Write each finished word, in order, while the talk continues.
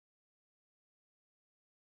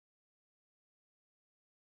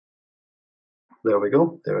There we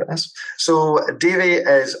go. There it is. So Davie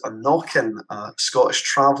is a Nawken, a Scottish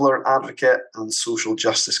traveller, advocate and social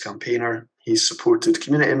justice campaigner. He's supported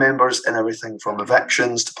community members in everything from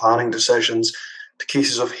evictions to planning decisions to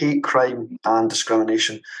cases of hate crime and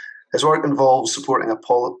discrimination. His work involves supporting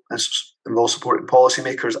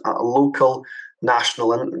policymakers at a local,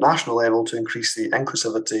 national, and international level to increase the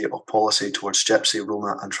inclusivity of policy towards Gypsy,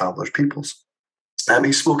 Roma, and travellers peoples.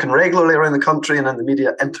 He's spoken regularly around the country and in the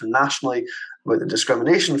media internationally about the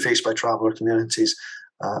discrimination faced by traveller communities,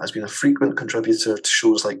 has been a frequent contributor to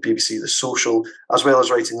shows like BBC The Social, as well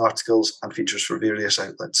as writing articles and features for various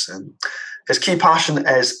outlets. His key passion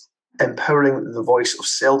is empowering the voice of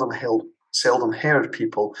seldom heard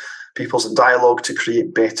peoples in dialogue to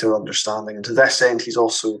create better understanding. And to this end, he's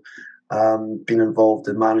also been involved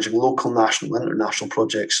in managing local, national, and international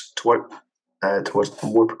projects to work towards a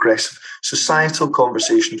more progressive societal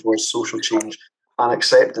conversation towards social change and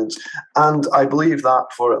acceptance. And I believe that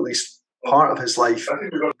for at least part of his life, he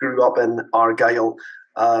grew up in Argyll.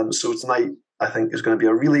 So tonight, I think, is going to be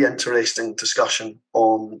a really interesting discussion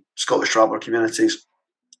on Scottish traveller communities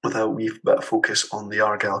with a wee bit of focus on the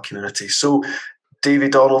Argyll community. So, Davie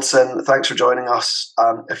Donaldson, thanks for joining us.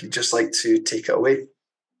 If you'd just like to take it away.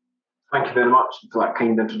 Thank you very much for that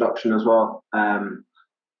kind introduction as well. I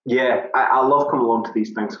love coming along to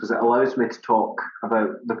these things because it allows me to talk about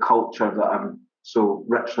the culture that I'm so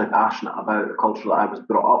richly passionate about, the culture that I was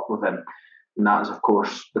brought up within, and that is, of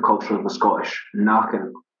course, the culture of the Scottish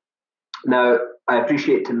Nawken. Now, I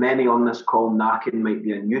appreciate to many on this call, Nawken might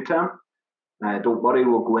be a new term. Don't worry,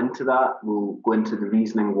 we'll go into that. We'll go into the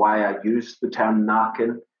reasoning why I use the term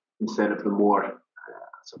Nawken instead of the more, I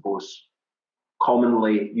suppose,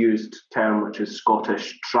 commonly used term, which is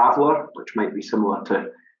Scottish traveller, which might be similar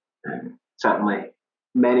to certainly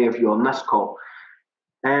many of you on this call.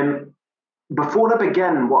 Before I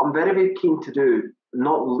begin, what I'm very, very keen to do,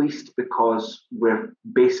 not least because we're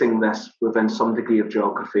basing this within some degree of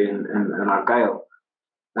geography in Argyll,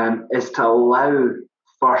 is to allow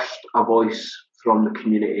first a voice from the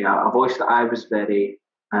community, a voice that I was very,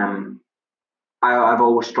 I've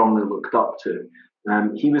always strongly looked up to.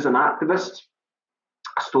 He was an activist,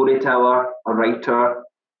 a storyteller, a writer,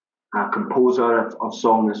 a composer of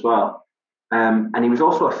song as well. And he was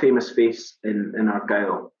also a famous face in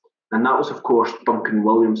Argyll. And that was, of course, Duncan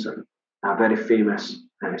Williamson, a very famous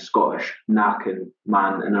Scottish Nawken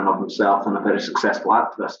man in and of himself and a very successful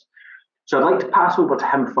activist. So I'd like to pass over to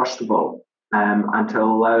him first of all, and to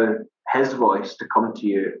allow his voice to come to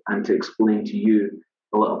you and to explain to you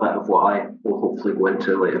a little bit of what I will hopefully go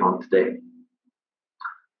into later on today.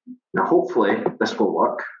 Now, hopefully, this will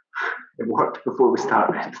work. It worked before we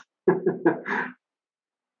started.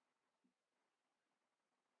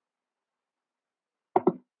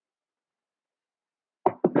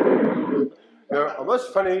 Now, I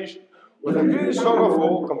must finish with a good song of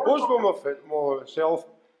folk composed by myself,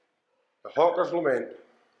 The Hawker's Lament.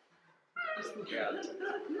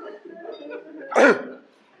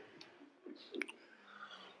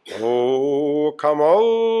 Oh, come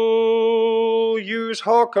all yous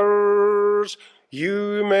hawkers,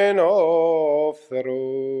 you men of the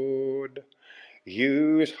road,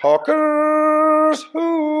 yous hawkers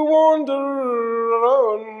who wander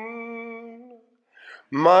around.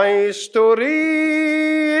 My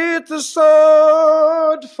story, it is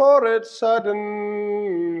sad, for it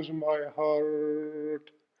saddens my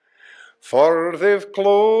heart. For they've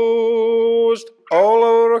closed all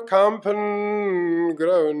our camping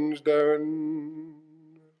grounds down.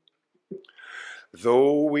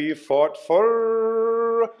 Though we fought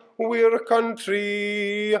for we're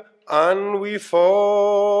country, and we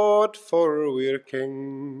fought for we're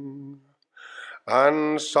king,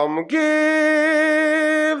 and some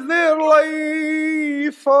gave their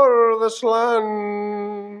life for this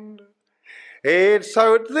land. It's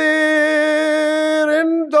out there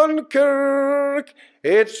in Dunkirk,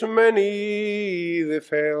 it's many they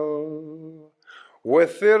fell,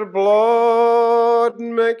 with their blood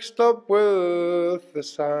mixed up with the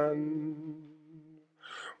sand.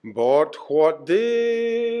 But what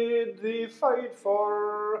did they fight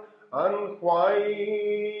for, and why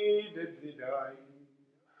did they die?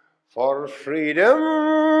 For freedom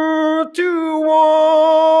to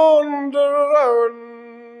wander around.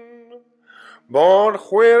 But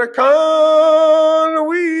where can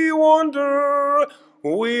we wander?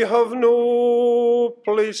 We have no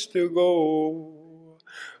place to go,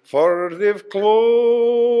 for they've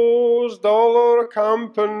closed all our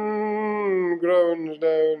camping grounds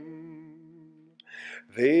down.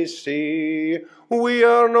 They say we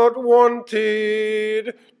are not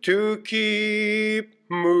wanted to keep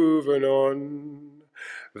moving on.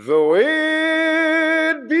 though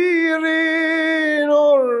it be rain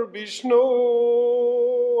or be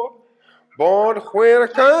snow. But where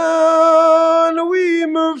can we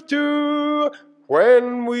move to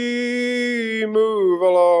when we move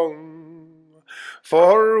along?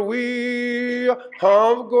 For we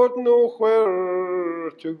have got nowhere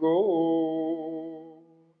to go.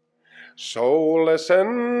 So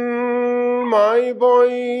listen, my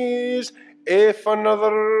boys, if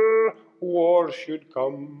another war should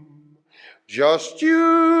come, just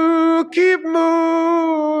you keep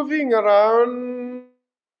moving around.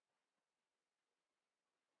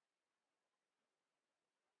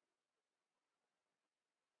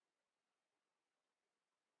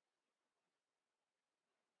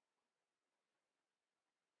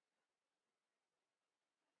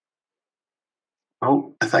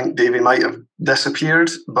 Well, I think Davie might have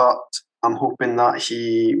disappeared, but I'm hoping that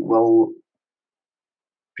he will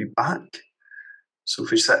be back. So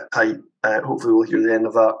if we sit tight, hopefully we'll hear the end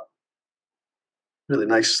of that really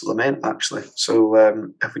nice lament, actually. So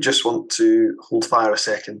if we just want to hold fire a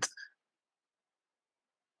second.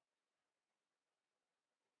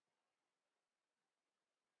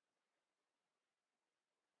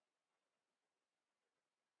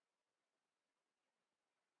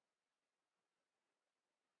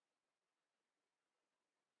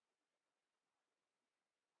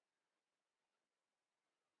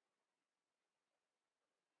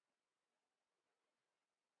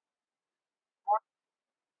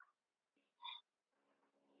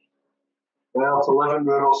 Well, to live in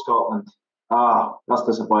rural Scotland. Ah, that's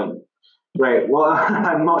disappointing. Right, well,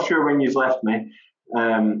 I'm not sure when you've left me.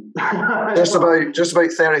 Just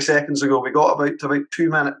about 30 seconds ago, we got about 2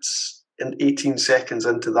 minutes and 18 seconds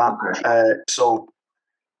into that song.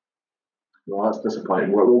 Well, that's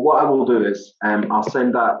disappointing. Well, what I will do is I'll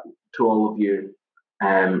send that to all of you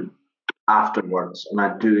afterwards, and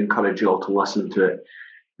I do encourage you all to listen to it.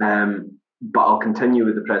 But I'll continue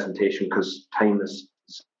with the presentation because time is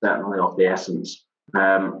certainly of the essence.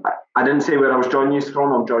 I didn't say where I was joining you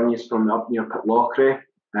from. I'm joining you from up near Pitlochry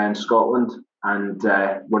in Scotland, and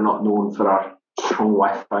we're not known for our strong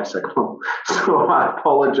Wi-Fi signal. So I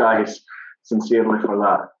apologise sincerely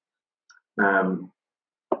for that.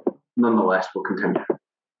 Nonetheless, we'll continue.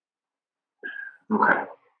 Okay.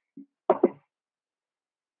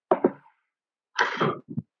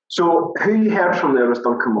 So who you heard from there was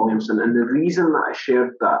Duncan Williamson, and the reason that I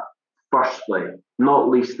shared that, firstly, not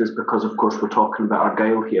least, is because, of course, we're talking about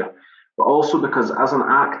Argyll here, but also because as an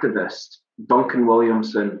activist, Duncan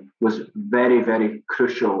Williamson was very, very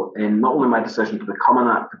crucial in not only my decision to become an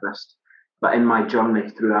activist, but in my journey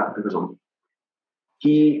through activism.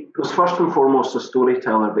 He was first and foremost a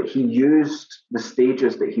storyteller, but he used the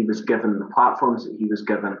stages that he was given, the platforms that he was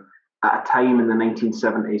given at a time in the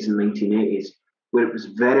 1970s and 1980s, where it was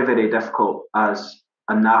very, very difficult as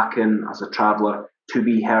a Nawken, as a traveller, to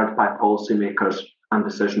be heard by policymakers and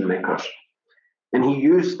decision makers. And he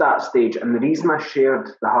used that stage, and the reason I shared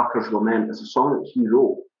The Harker's Lament is a song that he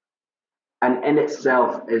wrote, and in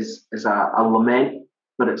itself is a lament,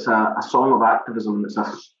 but it's a song of activism, it's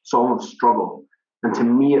a song of struggle. And to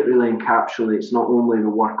me, it really encapsulates not only the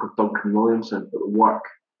work of Duncan Williamson, but the work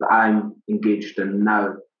that I'm engaged in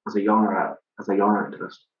now as a young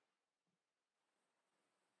activist.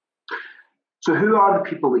 So who are the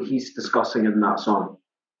people that he's discussing in that song?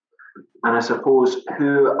 And I suppose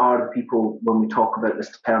who are the people when we talk about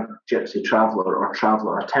this term gypsy traveller or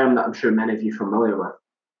traveller, a term that I'm sure many of you are familiar with?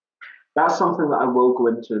 That's something that I will go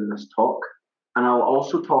into in this talk. And I'll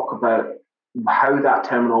also talk about how that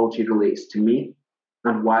terminology relates to me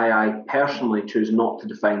and why I personally choose not to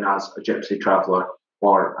define as a gypsy traveller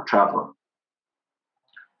or a traveller.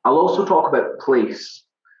 I'll also talk about place.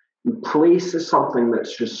 And place is something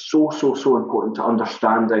that's just so important to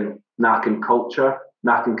understanding Nawken culture,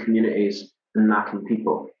 Nawken communities, and Nawken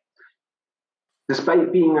people.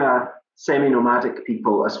 Despite being a semi-nomadic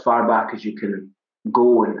people as far back as you can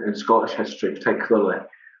go in Scottish history particularly,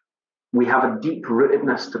 we have a deep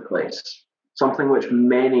rootedness to place, something which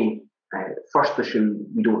many first assume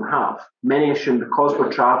we don't have. Many assume because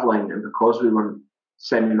we're travelling and because we were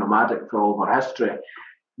semi-nomadic for all of our history,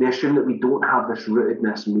 they assume that we don't have this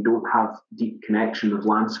rootedness and we don't have deep connection with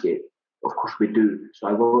landscape. Of course we do, so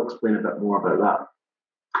I will explain a bit more about that.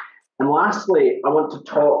 And lastly, I want to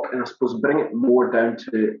talk and I suppose bring it more down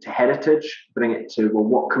to heritage, bring it to, well,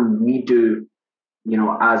 what can we do,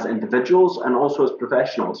 as individuals and also as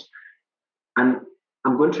professionals? And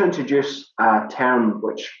I'm going to introduce a term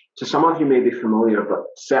which to some of you may be familiar, but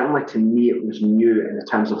certainly to me it was new in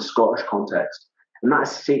terms of a Scottish context, and that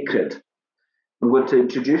is sacred. I'm going to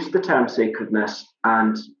introduce the term sacredness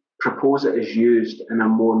and propose it is used in a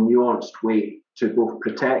more nuanced way to both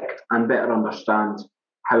protect and better understand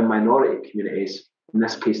how minority communities, in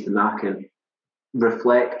this case the Nawken,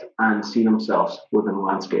 reflect and see themselves within the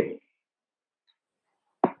landscape.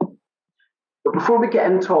 But before we get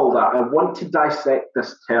into all that, I want to dissect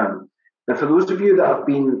this term. Now, for those of you that have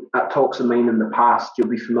been at talks of mine in the past, you'll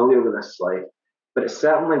be familiar with this slide, but it's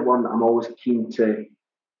certainly one that I'm always keen to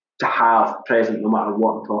have present no matter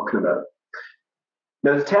what I'm talking about.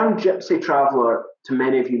 Now, the term gypsy traveller, to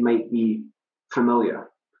many of you might be familiar.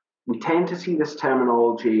 We tend to see this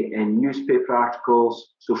terminology in newspaper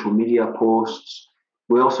articles, social media posts.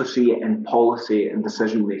 We also see it in policy and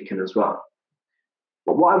decision making as well.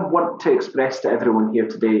 But what I want to express to everyone here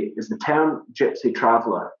today is the term gypsy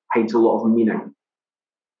traveller hides a lot of meaning.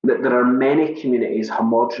 That there are many communities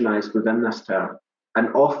homogenised within this term, and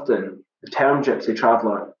often the term gypsy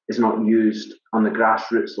traveller is not used on the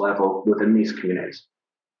grassroots level within these communities.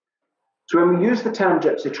 So when we use the term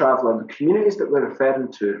gypsy traveller, the communities that we're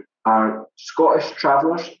referring to are Scottish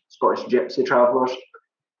travellers, Scottish gypsy travellers,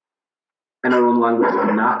 in our own language,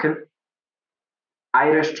 the Nawken,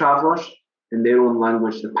 Irish travellers, in their own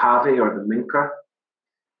language, the Pavey or the Minker,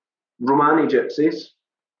 Romani gypsies,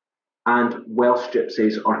 and Welsh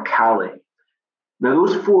gypsies or Cali. Now,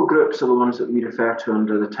 those four groups are the ones that we refer to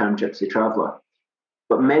under the term gypsy traveller.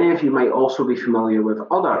 But many of you might also be familiar with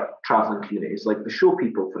other travelling communities, like the show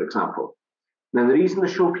people, for example. Now, the reason the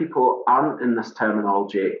show people aren't in this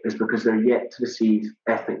terminology is because they're yet to receive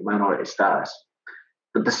ethnic minority status.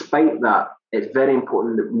 But despite that, it's very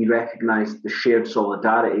important that we recognise the shared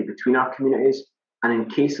solidarity between our communities, and in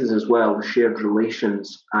cases as well, the shared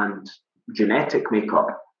relations and genetic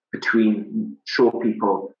makeup between show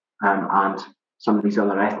people and some of these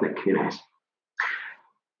other ethnic communities.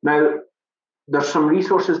 Now, there's some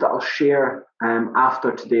resources that I'll share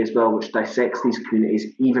after today as well, which dissects these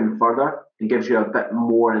communities even further and gives you a bit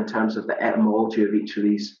more in terms of the etymology of each of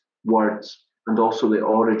these words and also the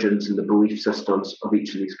origins and the belief systems of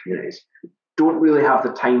each of these communities. Don't really have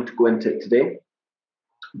the time to go into it today,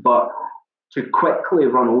 but to quickly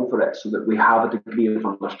run over it so that we have a degree of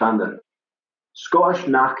understanding. Scottish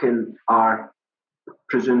Nawken are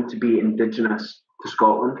presumed to be indigenous to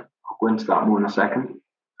Scotland. I'll go into that more in a second.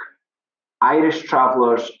 Irish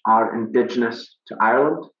travellers are indigenous to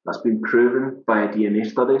Ireland. That's been proven via DNA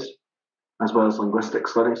studies, as well as linguistic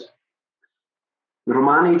studies. The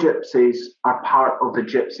Romani gypsies are part of the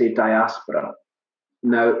gypsy diaspora.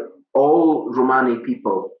 Now, all Romani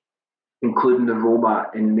people, including the Roma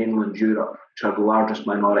in mainland Europe, which are the largest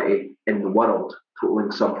minority in the world,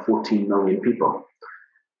 totaling some 14 million people,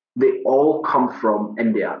 they all come from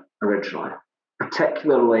India originally,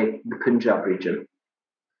 particularly the Punjab region.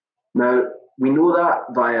 Now, we know that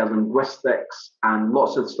via linguistics and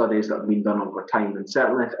lots of studies that have been done over time. And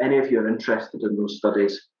certainly, if any of you are interested in those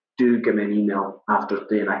studies, do give me an email after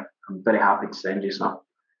today, and I'm very happy to send you some.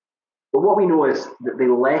 But what we know is that they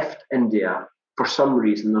left India for some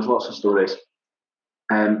reason. There's lots of stories.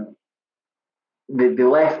 They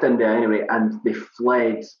left India anyway, and they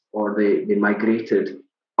fled or they migrated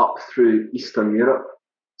up through Eastern Europe,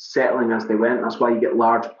 settling as they went. That's why you get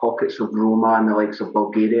large pockets of Roma in the likes of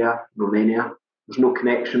Bulgaria, Romania. There's no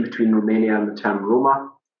connection between Romania and the term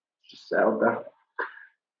Roma. It's just settled there.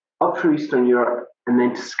 Up through Eastern Europe and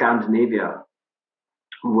then to Scandinavia,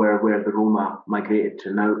 where the Roma migrated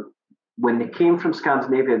to. Now, when they came from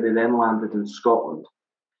Scandinavia, they then landed in Scotland.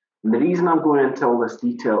 And the reason I'm going into all this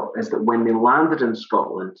detail is that when they landed in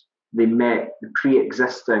Scotland, they met the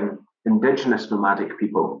pre-existing indigenous nomadic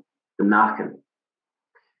people, the Nawken.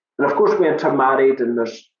 And of course, we intermarried, and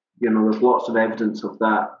there's lots of evidence of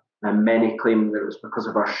that. And many claim that it was because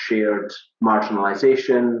of our shared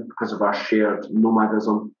marginalisation, because of our shared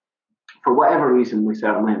nomadism. For whatever reason, we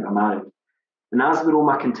certainly intermarried. And as the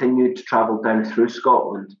Roma continued to travel down through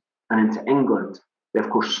Scotland and into England, they of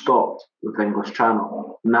course stopped with the English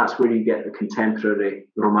Channel. And that's where you get the contemporary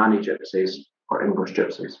Romani gypsies or English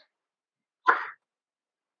gypsies.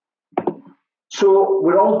 So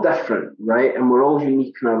we're all different, right? And we're all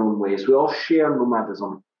unique in our own ways. We all share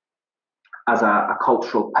nomadism as a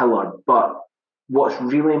cultural pillar. But what's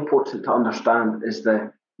really important to understand is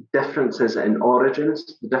the differences in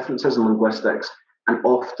origins, the differences in linguistics, and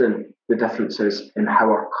often the differences in how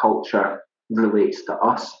our culture relates to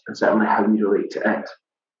us and certainly how we relate to it.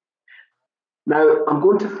 Now, I'm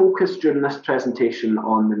going to focus during this presentation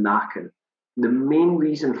on the Nawken. The main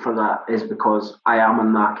reason for that is because I am a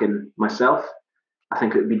Nawken myself. I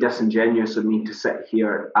think it would be disingenuous of me to sit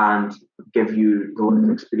here and give you the lived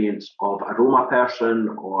experience of a Roma person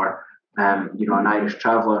or an Irish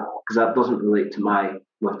traveller, because that doesn't relate to my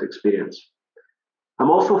lived experience. I'm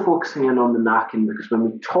also focusing in on the Nawken because when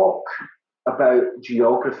we talk about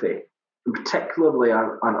geography, and particularly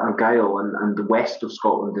Argyll and the west of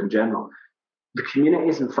Scotland in general, the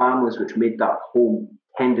communities and families which made that home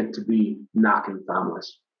tended to be Nawken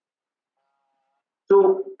families.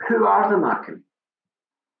 So who are the Nawken?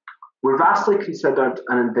 We're vastly considered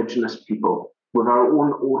an indigenous people, with our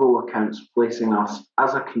own oral accounts placing us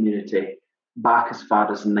as a community back as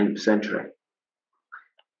far as the 9th century.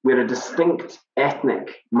 We're a distinct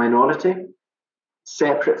ethnic minority,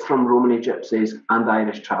 separate from Romany gypsies and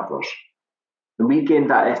Irish travellers. And we gained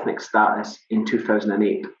that ethnic status in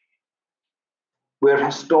 2008. We're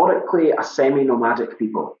historically a semi-nomadic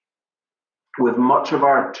people, with much of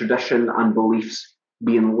our tradition and beliefs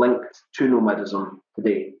being linked to nomadism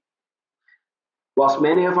today. Whilst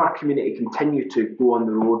many of our community continue to go on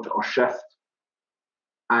the road or shift,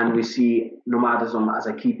 and we see nomadism as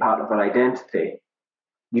a key part of our identity,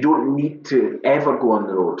 you don't need to ever go on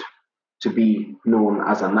the road to be known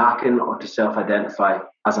as a Nawken or to self-identify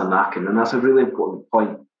as a Nawken. And that's a really important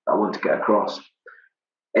point that I want to get across.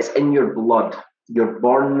 It's in your blood. You're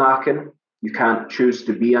born Nawken. You can't choose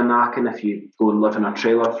to be a Nawken if you go and live in a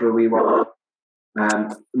trailer for a wee while.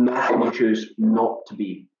 Nor can you choose not to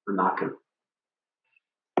be a Nawken.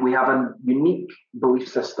 We have a unique belief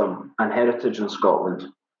system and heritage in Scotland,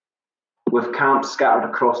 with camps scattered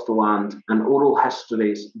across the land and oral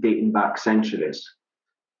histories dating back centuries.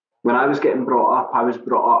 When I was getting brought up, I was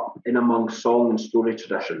brought up in among song and story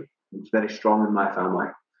tradition. It's very strong in my family.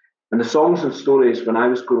 And the songs and stories when I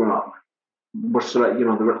was growing up were sort of, they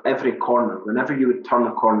were every corner. Whenever you would turn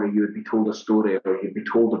a corner, you would be told a story, or you'd be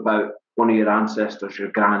told about one of your ancestors,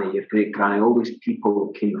 your granny, your great granny, all these people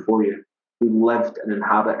that came before you who lived and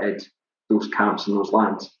inhabited those camps and those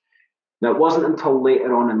lands. Now, it wasn't until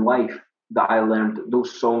later on in life that I learned that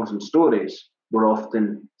those songs and stories were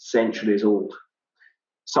often centuries old.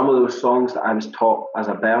 Some of those songs that I was taught as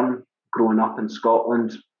a bairn growing up in Scotland,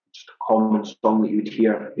 just a common song that you would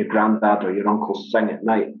hear your granddad or your uncle sing at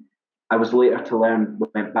night, I was later to learn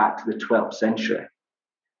went back to the 12th century.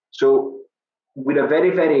 So we're a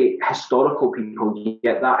very, very historical people,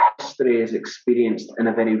 yet that history is experienced in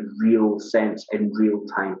a very real sense, in real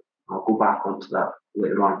time. I'll go back onto that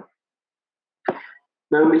later on.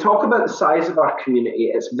 Now, when we talk about the size of our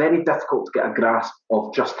community, it's very difficult to get a grasp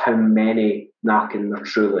of just how many Nawken there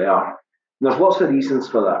truly are. And there's lots of reasons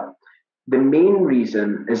for that. The main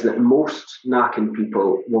reason is that most Nawken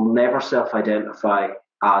people will never self-identify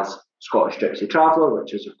as Scottish Gypsy Traveller,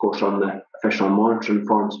 which is, of course, on the official monitoring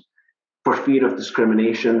forms, for fear of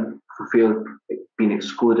discrimination, for fear of being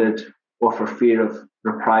excluded, or for fear of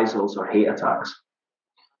reprisals or hate attacks.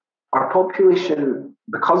 Our population,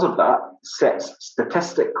 because of that, sits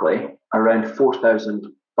statistically around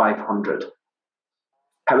 4,500.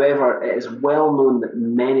 However, it is well known that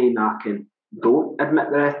many Nawken don't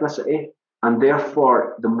admit their ethnicity, and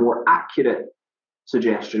therefore the more accurate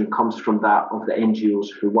suggestion comes from that of the NGOs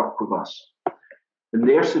who work with us. And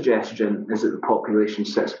their suggestion is that the population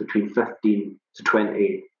sits between 15 to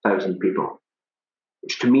 20,000 people,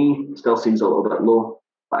 which to me still seems a little bit low,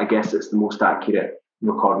 but I guess it's the most accurate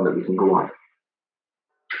recording that we can go on.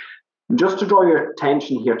 And just to draw your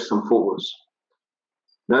attention here to some photos.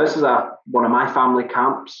 Now, this is one of my family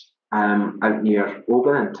camps out near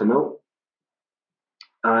Oban in Tynhill.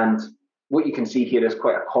 And what you can see here is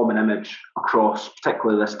quite a common image across,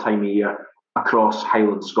 particularly this time of year, across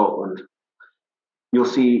Highland Scotland. You'll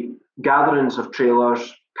see gatherings of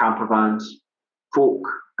trailers, camper vans, folk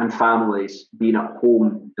and families being at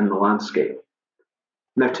home in the landscape.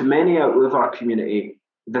 Now, to many out of our community,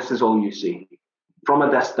 this is all you see. From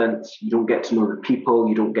a distance, you don't get to know the people,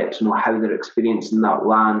 you don't get to know how they're experiencing that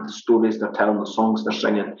land, the stories they're telling, the songs they're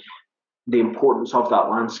singing, the importance of that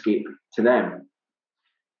landscape to them.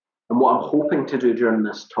 And what I'm hoping to do during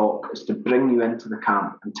this talk is to bring you into the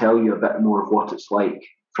camp and tell you a bit more of what it's like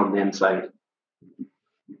from the inside.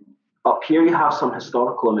 Up here you have some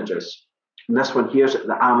historical images. And this one here's at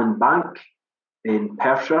the Ammon Bank in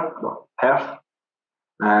Perthshire, Perth.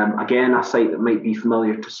 Again, a site that might be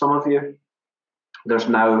familiar to some of you. There's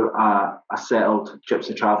now a settled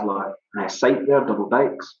Gypsy Traveller site there, Double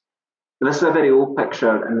Dykes. And this is a very old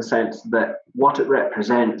picture in the sense that what it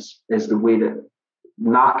represents is the way that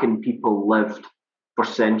Nawken people lived for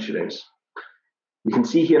centuries. You can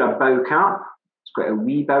see here a bow camp. It's quite a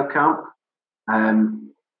wee bow camp.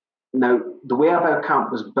 Now, the way a bow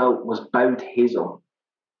camp was built was bowed hazel.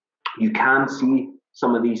 You can see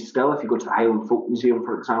some of these still if you go to the Highland Folk Museum,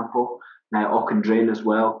 for example. Auchendrain as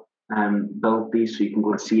well build these, so you can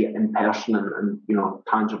go and see it in person and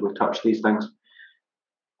tangibly touch these things.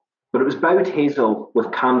 But it was bowed hazel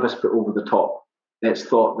with canvas put over the top. it's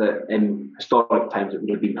thought that in historic times it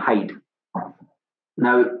would have been hide.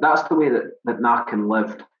 Now, that's the way that Nawken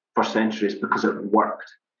lived for centuries because it worked.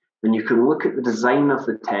 When you can look at the design of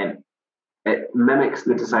the tent, it mimics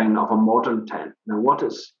the design of a modern tent. Now, what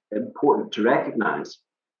is important to recognise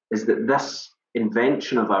is that this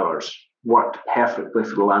invention of ours worked perfectly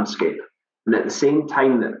for the landscape. And at the same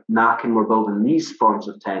time that Nawken were building these forms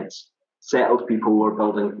of tents, settled people were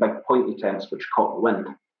building big pointy tents which caught the wind.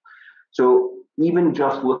 So even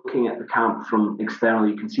just looking at the camp from external,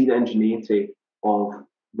 you can see the ingenuity of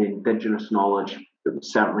the indigenous knowledge that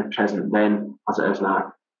was certainly present then as it is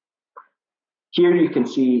now. Here you can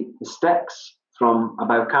see the sticks from a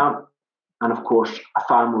bow camp and, of course, a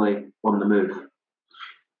family on the move.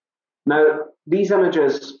 Now, these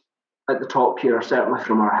images at the top here are certainly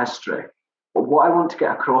from our history. But what I want to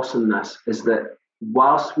get across in this is that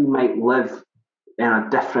whilst we might live in a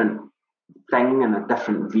different thing, in a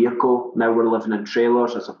different vehicle, now we're living in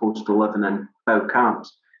trailers as opposed to living in bow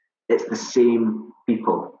camps, it's the same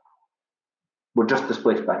people. We're just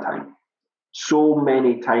displaced by time. So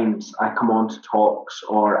many times I come on to talks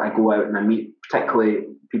or I go out and I meet particularly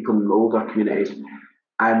people in the older communities,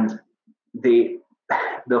 and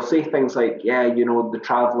they'll say things like, yeah, you know, the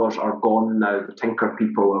travellers are gone now, the tinker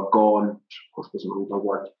people are gone, which of course was an older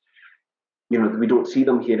word. You know, we don't see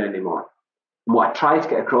them here anymore. And what I try to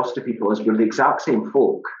get across to people is we're the exact same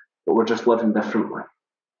folk, but we're just living differently.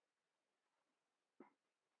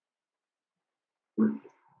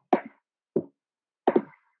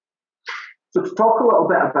 So to talk a little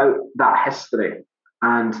bit about that history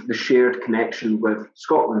and the shared connection with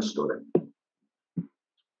Scotland's story.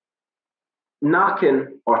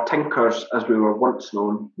 Nawken, or tinkers as we were once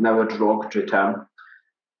known, now a derogatory term,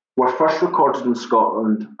 were first recorded in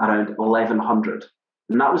Scotland around 1100.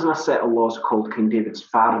 And that was in a set of laws called King David's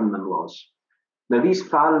Farranman laws. Now these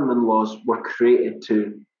Farranman laws were created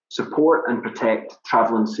to support and protect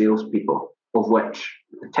travelling salespeople, of which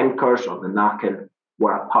the tinkers or the Nawken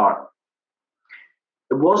were a part.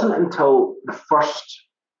 It wasn't until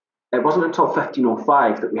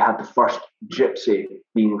 1505 that we had the first gypsy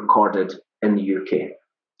being recorded in the UK.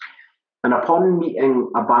 And upon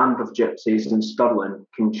meeting a band of gypsies in Stirling,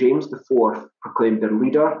 King James IV proclaimed their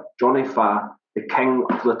leader, Johnny Fa, the King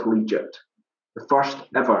of Little Egypt, the first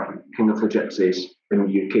ever King of the Gypsies in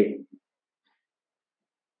the UK.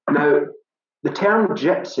 Now, the term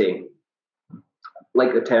gypsy,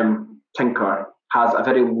 like the term tinker, has a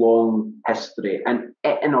very long history, and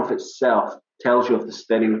it in of itself tells you of the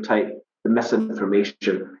stereotype, the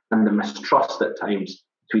misinformation, and the mistrust at times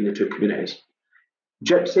between the two communities.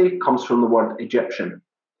 Gypsy comes from the word Egyptian,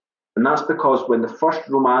 and that's because when the first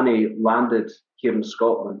Romani landed here in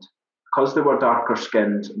Scotland, because they were darker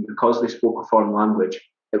skinned and because they spoke a foreign language,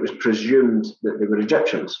 it was presumed that they were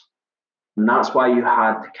Egyptians. And that's why you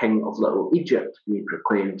had the King of Little Egypt being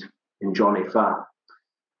proclaimed in Johnny Fa.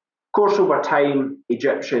 Of course, over time,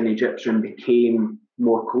 Egyptian became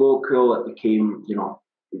more colloquial, it became,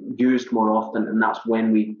 used more often, and that's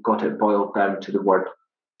when we got it boiled down to the word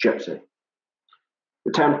gypsy.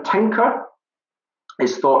 The term tinker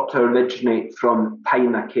is thought to originate from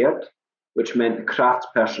taina caird, which meant the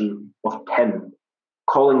craftsperson of tin,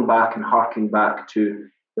 calling back and harking back to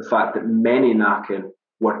the fact that many Nawken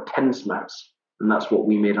were tinsmiths, and that's what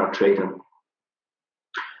we made our trade in.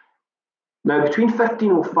 Now, between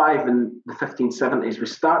 1505 and the 1570s, we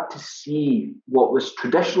start to see what was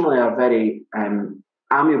traditionally a very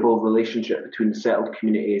amiable relationship between the settled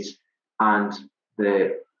communities and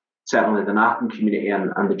certainly the Nawken community and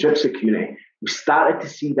the Gypsy community. We started to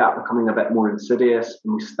see that becoming a bit more insidious,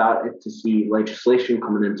 and we started to see legislation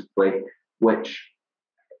coming into play, which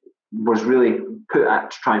was really put at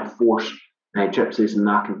to try and force Gypsies and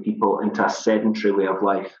Nawken people into a sedentary way of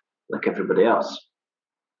life like everybody else.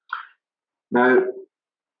 Now,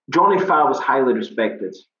 Johnny Fa was highly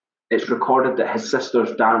respected. It's recorded that his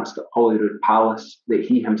sisters danced at Holyrood Palace, that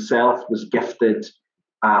he himself was gifted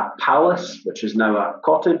a palace, which is now a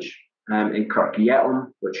cottage in Kirk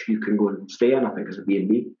Yetholm, which you can go and stay in, I think, as a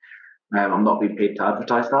B&B. I'm not being paid to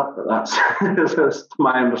advertise that, but that's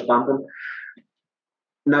my understanding.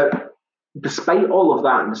 Now, despite all of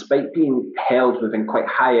that, and despite being held within quite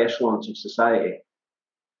high echelons of society,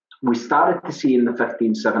 we started to see in the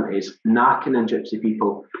 1570s Nawken and Gypsy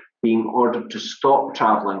people being ordered to stop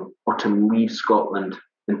travelling or to leave Scotland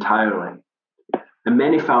entirely. And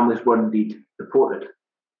many families were indeed deported.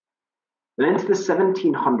 And into the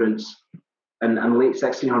 1700s and late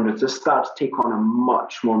 1600s, this started to take on a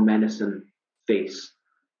much more menacing face.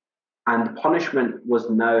 And the punishment was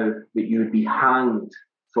now that you would be hanged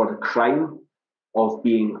for the crime of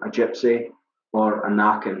being a Gypsy or a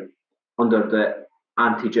Nawken under the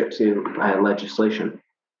anti-Gypsy legislation.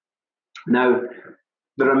 Now,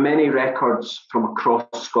 there are many records from across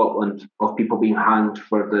Scotland of people being hanged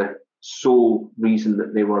for the sole reason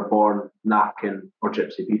that they were born Nawken or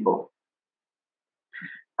Gypsy people.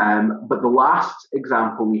 But the last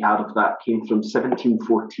example we had of that came from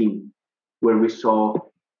 1714, where we saw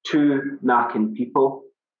two Nawken people,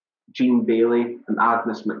 Jean Bailey and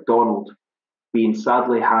Agnes MacDonald, being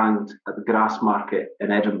sadly hanged at the Grassmarket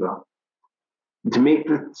in Edinburgh. To make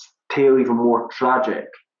the tale even more tragic,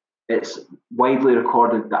 it's widely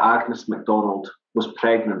recorded that Agnes MacDonald was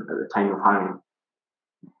pregnant at the time of hanging.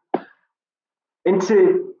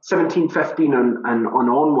 Into 1715 and on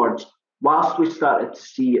onwards, whilst we started to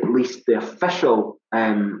see at least the official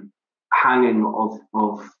hanging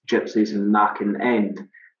of Gypsies in Nawken end,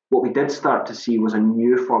 what we did start to see was a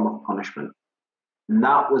new form of punishment. And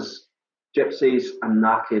that was Gypsies and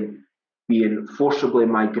Nawken being forcibly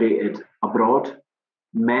migrated abroad,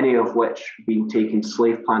 many of which being taken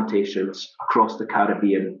slave plantations across the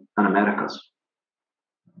Caribbean and Americas.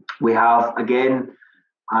 We have, again,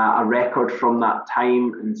 a record from that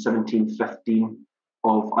time in 1715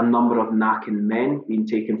 of a number of Nawken men being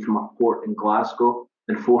taken from a port in Glasgow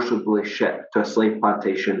and forcibly shipped to a slave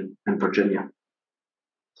plantation in Virginia.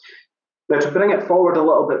 Now, to bring it forward a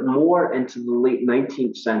little bit more into the late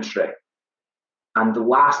 19th century, and the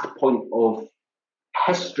last point of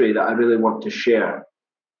history that I really want to share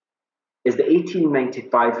is the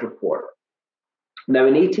 1895 report. Now,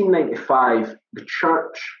 in 1895, the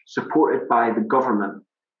church, supported by the government,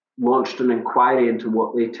 launched an inquiry into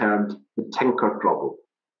what they termed the Tinker problem.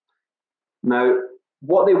 Now,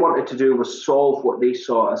 what they wanted to do was solve what they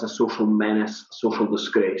saw as a social menace, a social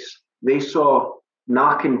disgrace. They saw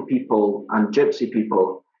Nawken people and Gypsy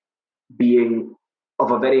people being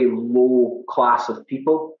of a very low class of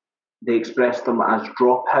people. They expressed them as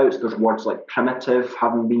dropouts. There's words like primitive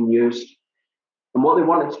having been used. And what they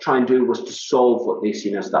wanted to try and do was to solve what they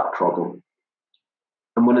seen as that problem.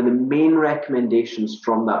 And one of the main recommendations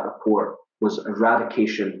from that report was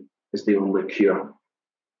eradication is the only cure.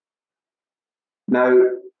 Now,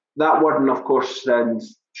 that wording, of course,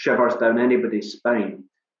 sends shivers down anybody's spine.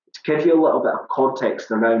 To give you a little bit of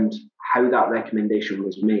context around how that recommendation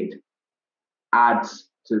was made,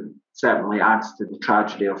 certainly adds to the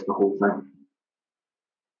tragedy of the whole thing.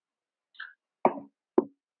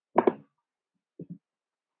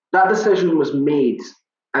 That decision was made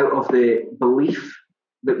out of the belief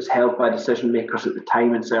that was held by decision makers at the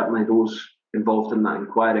time, and certainly those involved in that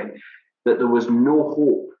inquiry, that there was no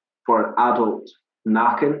hope for adult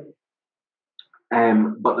Nawken,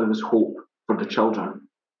 but there was hope for the children.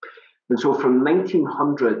 And so from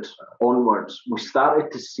 1900 onwards, we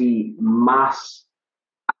started to see mass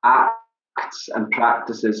acts and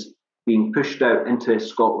practices being pushed out into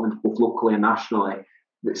Scotland, both locally and nationally,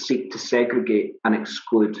 that seek to segregate and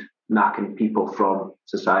exclude Nawken people from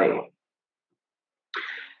society.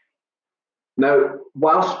 Now,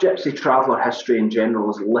 whilst Gypsy traveller history in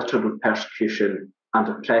general is littered with persecution and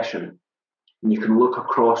oppression, and you can look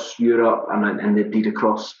across Europe and indeed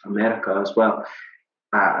across America as well,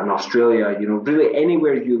 and Australia, really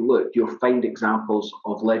anywhere you look, you'll find examples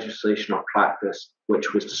of legislation or practice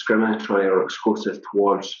which was discriminatory or exclusive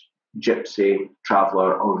towards Gypsy,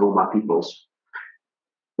 traveller, or Roma peoples.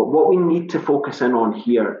 But what we need to focus in on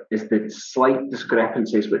here is the slight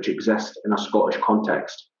discrepancies which exist in a Scottish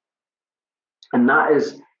context. And that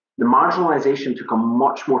is, the marginalisation took a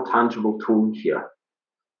much more tangible tone here.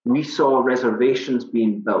 We saw reservations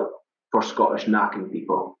being built for Scottish Nawken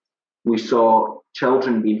people. We saw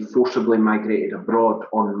children being forcibly migrated abroad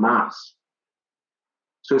en masse.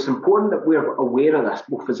 So it's important that we're aware of this,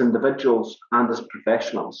 both as individuals and as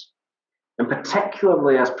professionals. And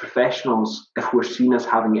particularly as professionals, if we're seen as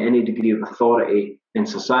having any degree of authority in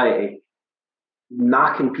society,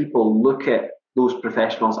 Nawken people look at those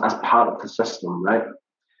professionals as part of the system, right?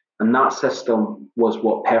 And that system was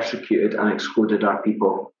what persecuted and excluded our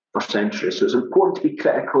people for centuries. So it's important to be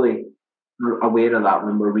critically aware of that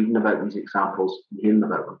when we're reading about these examples and hearing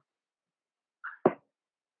about them.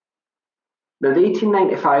 Now, the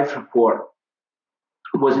 1895 report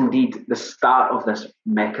was indeed the start of this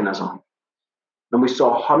mechanism. And we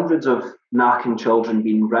saw hundreds of Nawken children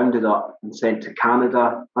being rounded up and sent to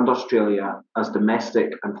Canada and Australia as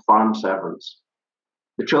domestic and farm servants.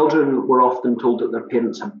 The children were often told that their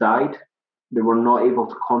parents had died. They were not able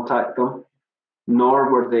to contact them,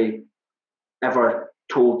 nor were they ever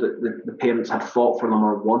told that the parents had fought for them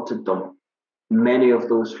or wanted them. Many of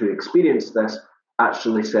those who experienced this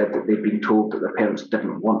actually said that they'd been told that their parents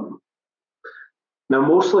didn't want them. Now,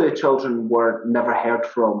 mostly the children were never heard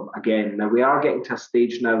from again. Now, we are getting to a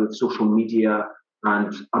stage now with social media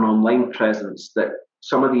and an online presence that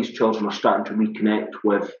some of these children are starting to reconnect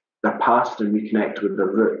with their past and reconnect with their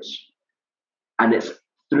roots. And it's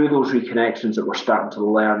through those reconnections that we're starting to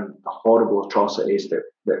learn the horrible atrocities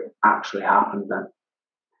that actually happened then.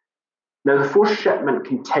 Now, the forced shipment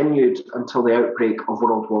continued until the outbreak of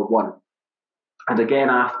World War I, and again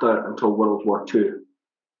after until World War II.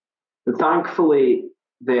 And thankfully,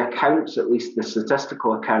 the accounts, at least the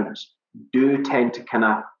statistical accounts, do tend to kind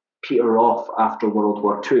of peter off after World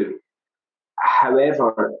War II.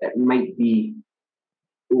 However, it might be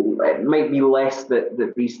less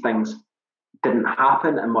that these things didn't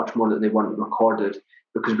happen and much more that they weren't recorded,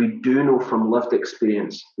 because we do know from lived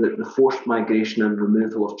experience that the forced migration and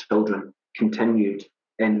removal of children continued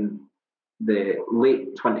in the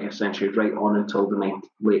late 20th century right on until the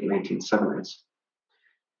late 1970s.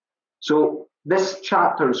 So this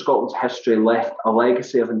chapter in Scotland's history left a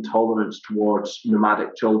legacy of intolerance towards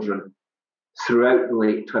nomadic children throughout the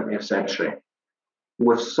late 20th century,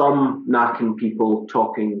 with some Nawken people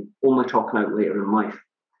only talking out later in life.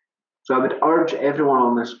 So I would urge everyone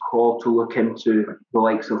on this call to look into the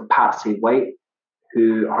likes of Patsy White,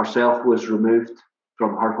 who herself was removed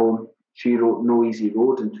from her home. She wrote No Easy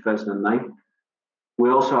Road in 2009. We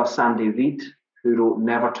also have Sandy Reid, who wrote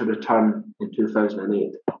Never to Return in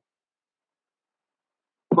 2008.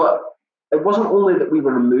 But it wasn't only that we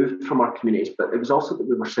were removed from our communities, but it was also that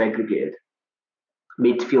we were segregated,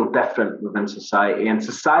 made to feel different within society, and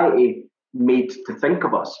society made to think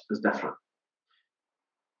of us as different.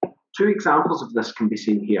 Two examples of this can be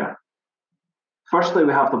seen here. Firstly,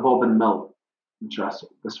 we have the Bobbin Mill, which is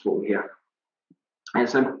this photo here. And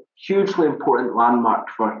it's a hugely important landmark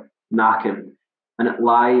for Nawken, and it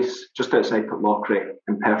lies just outside Pitlochry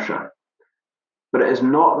in Perthshire. But it is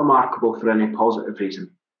not remarkable for any positive reason.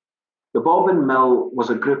 The Bobbin Mill was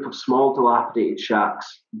a group of small dilapidated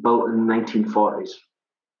shacks built in the 1940s,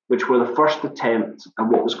 which were the first attempt at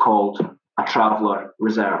what was called a traveller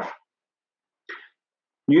reserve.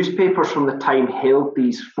 Newspapers from the time hailed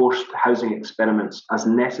these forced housing experiments as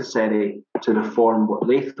necessary to reform what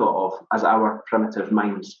they thought of as our primitive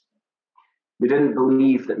minds. They didn't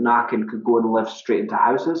believe that Nawken could go and live straight into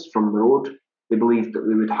houses from the road. They believed that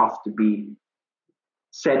we would have to be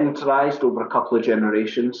sedentarised over a couple of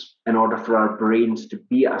generations in order for our brains to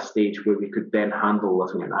be at a stage where we could then handle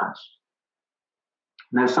living in a house.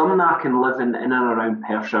 Now, some Nawken living in and around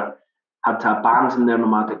Perthshire had to abandon their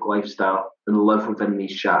nomadic lifestyle and live within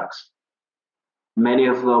these shacks. Many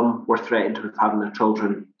of them were threatened with having their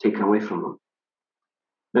children taken away from them.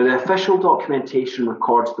 Now, the official documentation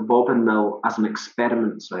records the Bobbin Mill as an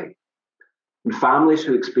experiment site, and families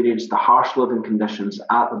who experienced the harsh living conditions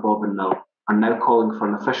at the Bobbin Mill are now calling for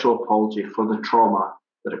an official apology for the trauma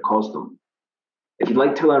that it caused them. If you'd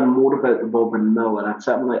like to learn more about the Bobbin Mill, and I'd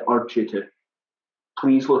certainly urge you to,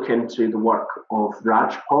 please look into the work of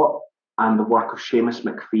Rajpot and the work of Seamus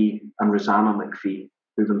McPhee and Rosanna McPhee,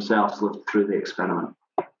 who themselves lived through the experiment.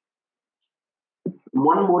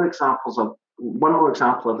 One more example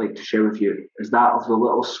I'd like to share with you is that of the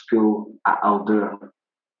little school at Aldur.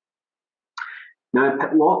 Now, in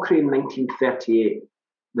Pitlochry in 1938,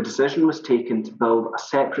 the decision was taken to build a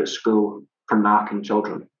separate school for Nawken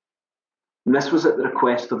children. And this was at the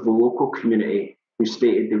request of the local community, who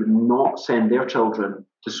stated they would not send their children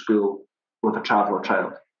to school with a traveller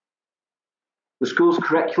child. The school's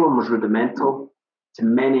curriculum was rudimental. To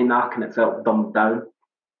many Nawken, it felt dumbed down.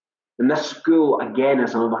 And this school, again,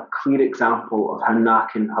 is another clear example of how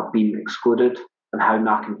Nawken have been excluded and how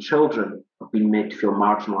Nawken children have been made to feel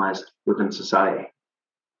marginalised within society.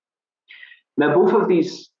 Now, both of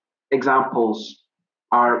these examples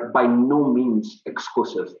are by no means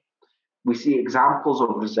exclusive. We see examples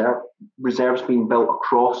of reserves being built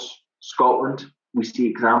across Scotland. We see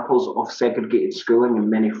examples of segregated schooling in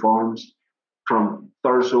many forms, from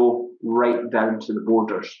Thurso right down to the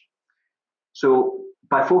borders. So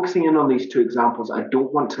by focusing in on these two examples, I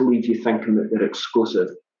don't want to leave you thinking that they're exclusive.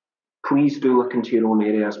 Please do look into your own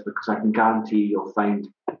areas, because I can guarantee you'll find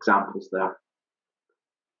examples there.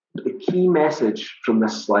 But the key message from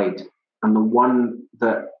this slide, and the one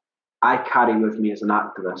that I carry with me as an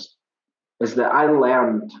activist, is that I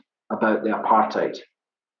learned about the apartheid.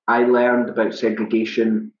 I learned about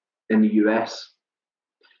segregation in the US,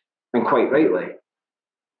 and quite rightly,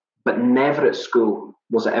 but never at school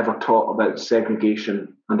was I ever taught about the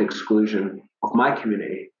segregation and exclusion of my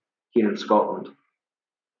community here in Scotland.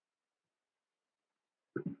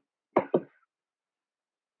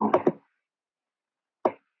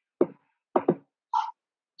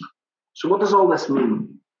 So what does all this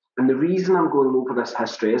mean? And the reason I'm going over this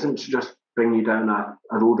history isn't to just bring you down a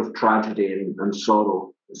road of tragedy and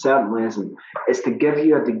sorrow It certainly isn't. It's to give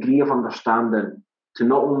you a degree of understanding to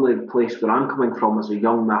not only the place where I'm coming from as a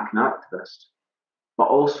young Nawken activist, but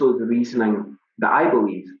also the reasoning that I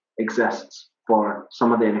believe exists for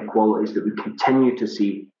some of the inequalities that we continue to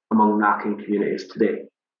see among Nawken communities today.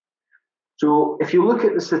 So if you look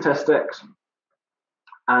at the statistics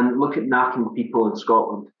and look at Nawken people in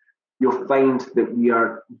Scotland, you'll find that we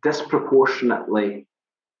are disproportionately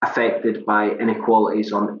affected by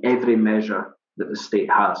inequalities on every measure that the state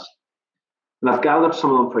has. And I've gathered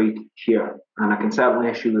some of them for you here, and I can certainly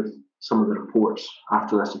issue with some of the reports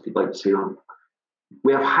after this if you'd like to see them.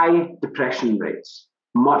 We have high depression rates,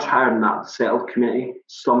 much higher than that of the settled community.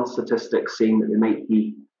 Some statistics saying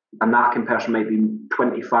that a Nawken person might be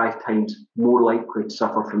 25 times more likely to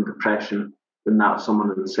suffer from depression than that of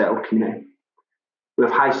someone in the settled community. We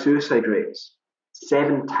have high suicide rates,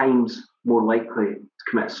 7 times more likely to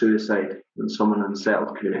commit suicide than someone in the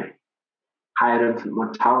settled community. Higher infant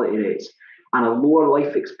mortality rates, and a lower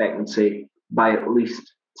life expectancy by at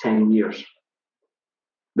least 10 years.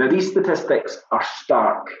 Now, these statistics are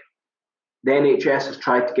stark. The NHS has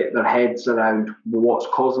tried to get their heads around what's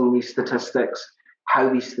causing these statistics, how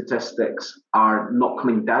these statistics are not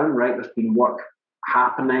coming down, right? There's been work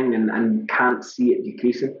happening and can't see it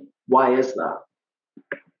decreasing. Why is that?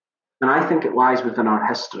 And I think it lies within our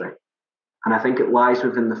history. And I think it lies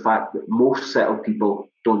within the fact that most settled people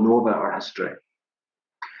don't know about our history.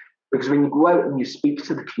 Because when you go out and you speak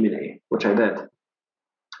to the community, which I did,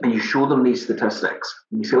 and you show them these statistics,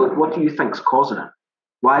 and you say, look, what do you think's causing it?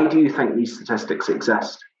 Why do you think these statistics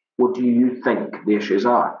exist? What do you think the issues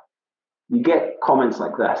are? You get comments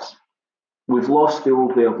like this. We've lost the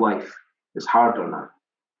old way of life. It's harder now.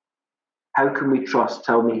 How can we trust?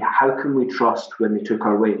 Tell me, how can we trust when they took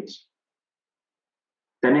our ways?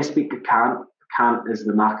 Then they speak of cant. Cant is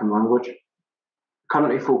the Nawken language.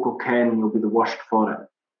 Country folk will ken, you'll be the worst for it.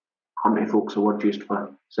 Country folk's a word used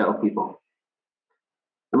for settled people.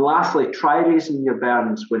 And lastly, try raising your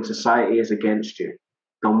bairns when society is against you.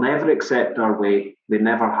 They'll never accept our way. They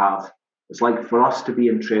never have. It's like for us to be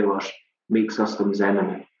in trailers makes us them's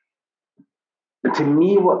enemy. And to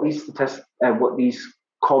me, what these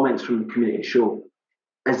comments from the community show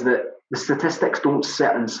is that the statistics don't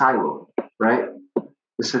sit in silo, right?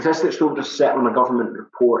 The statistics don't just sit on a government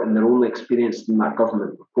report and they're only experienced in that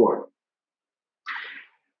government report.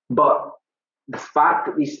 But the fact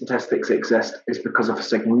that these statistics exist is because of a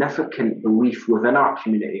significant belief within our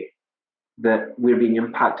community that we're being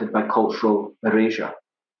impacted by cultural erasure.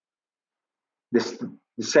 The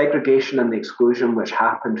segregation and the exclusion which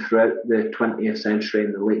happened throughout the 20th century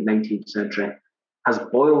and the late 19th century has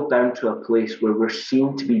boiled down to a place where we're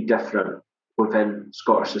seen to be different within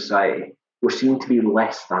Scottish society. We're seen to be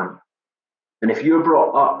less than. And if you're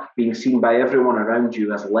brought up being seen by everyone around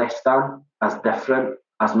you as less than, as different,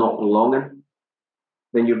 as not belonging,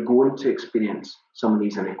 then you're going to experience some of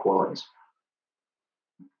these inequalities.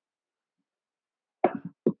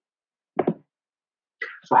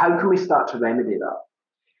 So how can we start to remedy that?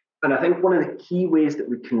 And I think one of the key ways that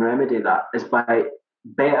we can remedy that is by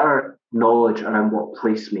better knowledge around what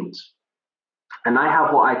place means. And I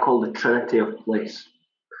have what I call the Trinity of place.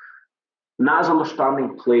 And that is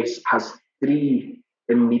understanding place has 3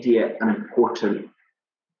 immediate and important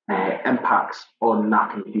impacts on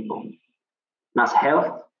Nawken people. And that's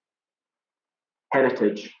health,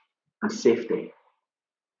 heritage, and safety.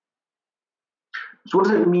 So what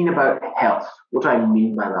does it mean about health? What do I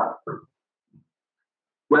mean by that?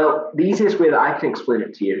 Well, the easiest way that I can explain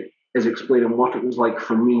it to you is explaining what it was like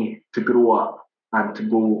for me to grow up and to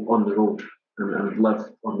go on the road and live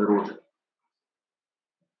on the road.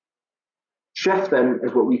 Shifting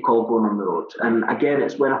is what we call going on the road. And again,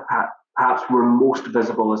 it's when perhaps we're most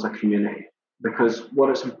visible as a community, because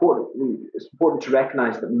it's important to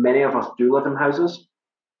recognise that many of us do live in houses,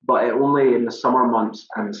 but only in the summer months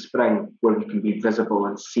and spring where we can be visible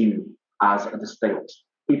and seen as a distinct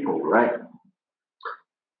people, right?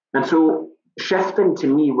 And so shifting to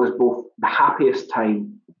me was both the happiest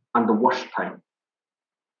time and the worst time.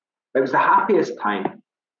 It was the happiest time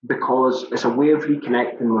because it's a way of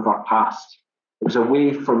reconnecting with our past. It was a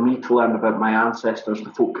way for me to learn about my ancestors,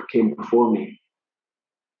 the folk that came before me.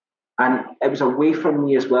 And it was a way for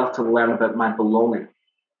me as well to learn about my belonging.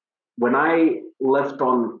 When I lived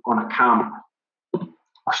on a camp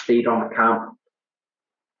or stayed on a camp,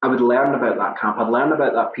 I would learn about that camp. I'd learn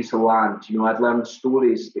about that piece of land. I'd learn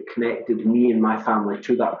stories that connected me and my family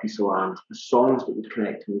to that piece of land, the songs that would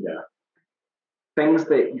connect me there. Things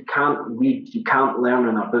that you can't read, you can't learn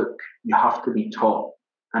in a book, you have to be taught.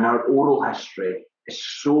 And our oral history is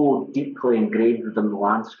so deeply ingrained within the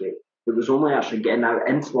landscape. It was only actually getting out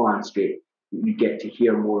into the landscape you get to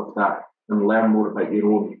hear more of that and learn more about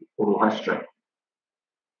your own oral history.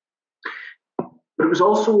 But it was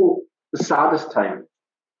also the saddest time,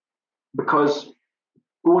 because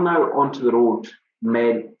going out onto the road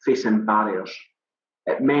meant facing barriers.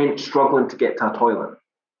 It meant struggling to get to a toilet.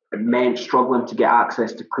 It meant struggling to get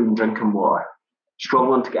access to clean drinking water,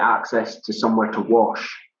 struggling to get access to somewhere to wash.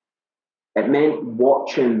 It meant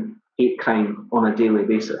watching hate crime on a daily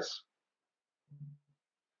basis.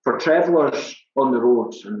 For travellers on the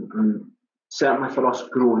roads, and certainly for us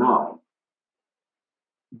growing up,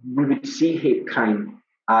 we would see hate crime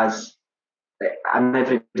as an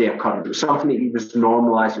everyday occurrence. It was something that was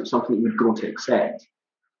normalised, it was something that you would grow to accept.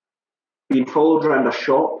 Being followed around a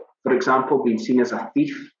shop, for example, being seen as a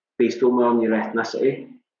thief based only on your ethnicity,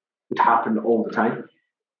 would happen all the time.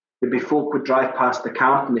 There'd be folk would drive past the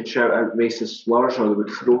camp and they'd shout out racist slurs, or they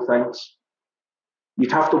would throw things.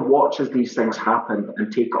 You'd have to watch as these things happen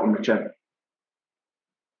and take it on the chin.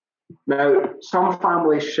 Now, some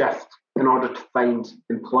families shift in order to find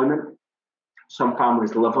employment. Some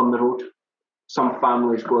families live on the road. Some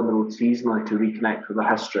families go on the road seasonally to reconnect with their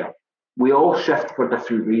history. We all shift for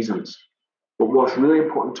different reasons. But what's really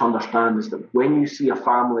important to understand is that when you see a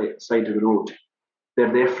family at the side of the road,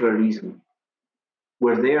 they're there for a reason.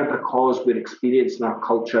 We're there because we're experiencing our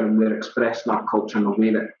culture and we're expressing our culture in a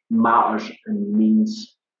way that matters and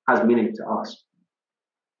has meaning to us.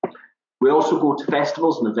 We also go to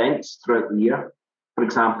festivals and events throughout the year. For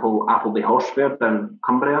example, Appleby Horse Fair down in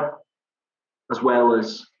Cumbria, as well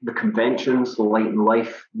as the conventions, the Light and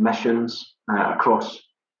Life missions across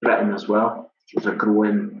Britain as well, which is a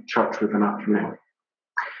growing church within our community.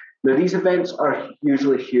 Now, these events are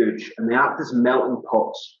usually huge and they act as melting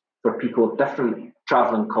pots for people of different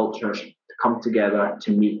travelling cultures to come together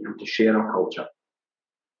to meet and to share our culture.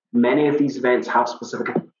 Many of these events have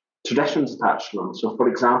specific traditions attached to them. So, for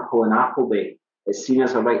example, in Appleby, it's seen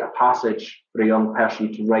as a rite of passage for a young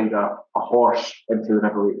person to ride a horse into the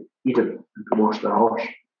River Eden and to wash their horse.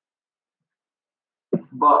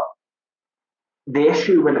 But the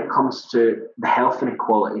issue when it comes to the health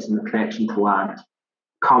inequalities and the connection to land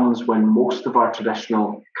comes when most of our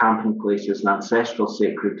traditional camping places and ancestral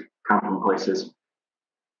sacred camping places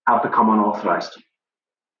have become unauthorised.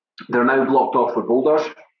 They're now blocked off with boulders,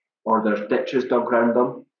 or there's ditches dug around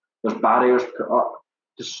them. There's barriers put up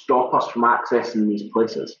to stop us from accessing these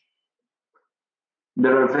places.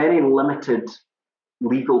 There are very limited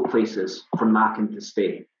legal places for Nawken to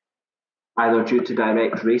stay, either due to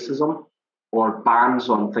direct racism or bans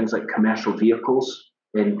on things like commercial vehicles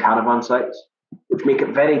in caravan sites, which make it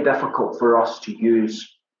very difficult for us to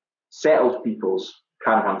use settled people's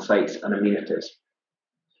caravan sites and amenities.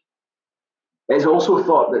 It is also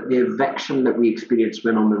thought that the eviction that we experience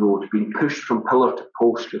when on the road, being pushed from pillar to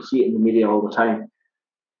post, you'll see it in the media all the time,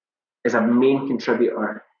 is a main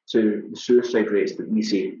contributor to the suicide rates that we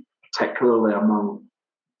see, particularly among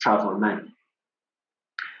travelling men.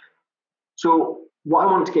 So what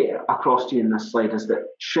I want to get across to you in this slide is that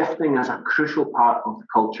shifting is a crucial part of the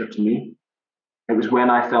culture to me. It was when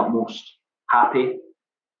I felt most happy,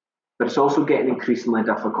 but it's also getting increasingly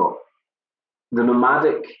difficult. The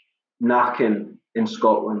nomadic Nawken in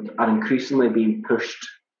Scotland are increasingly being pushed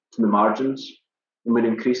to the margins, and we're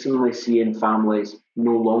increasingly seeing families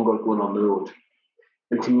no longer going on the road.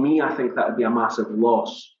 And to me, I think that would be a massive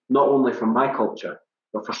loss, not only for my culture,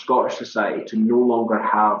 but for Scottish society to no longer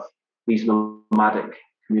have these nomadic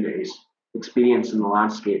communities experiencing the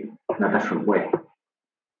landscape in a different way.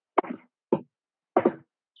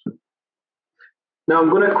 Now, I'm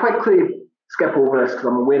going to quickly skip over this because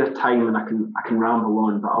I'm aware of time and I can ramble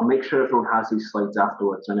on, but I'll make sure everyone has these slides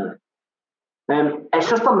afterwards anyway. It's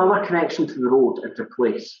just another connection to the road into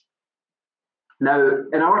place. Now,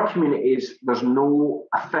 in our communities, there's no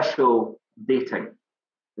official dating.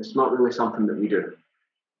 It's not really something that we do.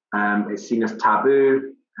 It's seen as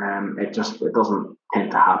taboo. It doesn't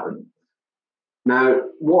tend to happen. Now,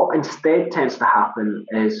 what instead tends to happen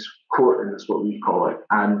is courting, is what we call it,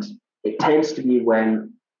 and it tends to be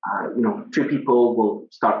when two people will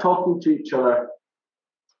start talking to each other,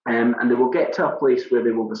 and they will get to a place where they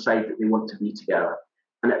will decide that they want to be together.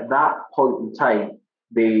 And at that point in time,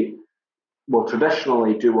 they will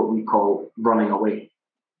traditionally do what we call running away.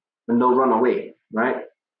 And they'll run away, right,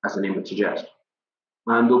 as the name would suggest.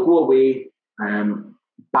 And they'll go away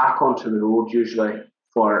back onto the road, usually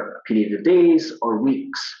for a period of days or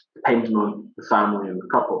weeks, depending on the family and the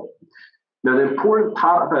couple. Now, the important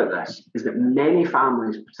part about this is that many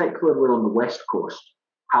families, particularly on the West Coast,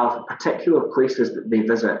 have particular places that they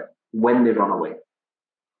visit when they run away.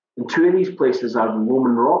 And two of these places are the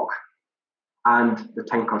Lomond Rock and the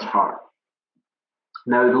Tinker's Heart.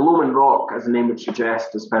 Now, the Lomond Rock, as the name would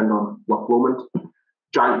suggest, is found on Loch Lomond.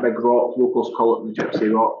 Giant big rock, locals call it the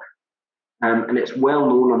Gypsy Rock. And it's well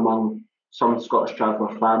known among some Scottish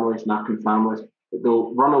traveller families, Nawken families, that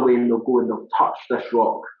they'll run away and they'll go and they'll touch this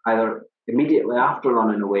rock either immediately after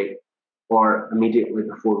running away or immediately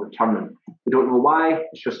before returning. We don't know why,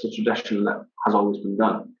 it's just a tradition that has always been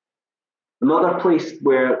done. Another place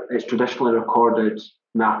where it's traditionally recorded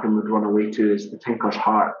Nawken would run away to is the Tinker's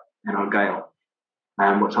Heart in Argyll,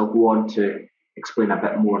 which I'll go on to explain a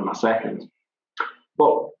bit more in a second.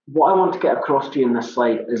 But what I want to get across to you in this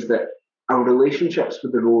slide is that our relationships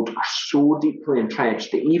with the road are so deeply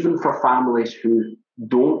entrenched that even for families who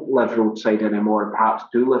don't live roadside anymore and perhaps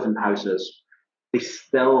do live in houses, they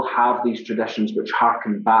still have these traditions which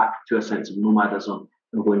harken back to a sense of nomadism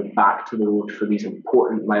and going back to the road for these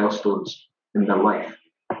important milestones in their life.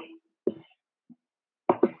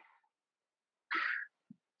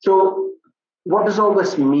 So what does all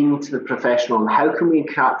this mean to the professional, and how can we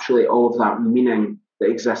encapsulate all of that meaning that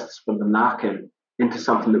exists for the Nawken into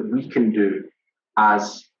something that we can do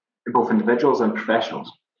as both individuals and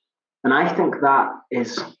professionals? And I think that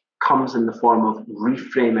comes in the form of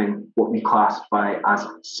reframing what we classify as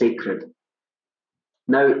sacred.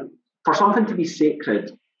 Now, for something to be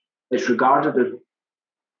sacred, it's regarded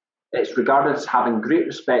as having great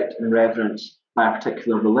respect and reverence by a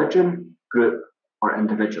particular religion, group, or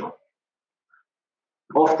individual.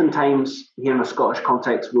 Oftentimes, here in a Scottish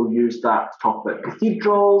context, we'll use that to talk about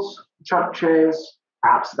cathedrals, churches,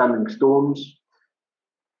 perhaps standing stones.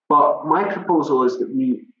 But my proposal is that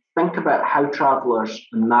we think about how travellers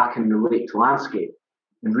and Nawken relate to landscape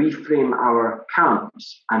and reframe our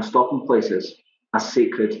camps and stopping places as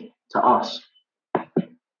sacred to us. And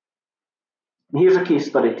here's a case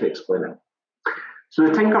study to explain it. So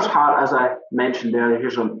the Tinker's Heart, as I mentioned earlier,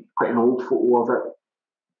 here's quite an old photo of it.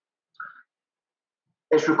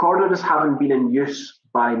 It's recorded as having been in use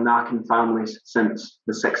by Nawken families since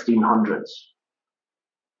the 1600s.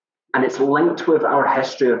 And it's linked with our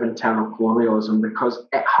history of internal colonialism because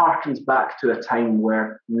it harkens back to a time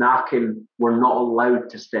where Nawken were not allowed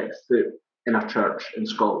to step foot in a church in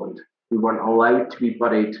Scotland. We weren't allowed to be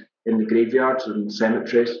buried in the graveyards or in the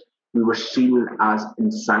cemeteries. We were seen as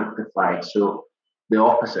unsanctified, so the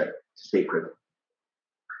opposite to sacred.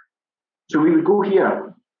 So we would go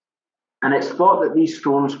here, and it's thought that these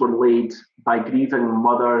stones were laid by grieving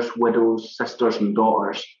mothers, widows, sisters, and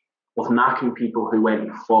daughters of Nawken people who went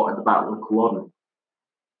and fought at the Battle of Culloden.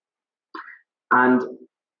 And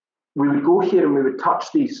we would go here and we would touch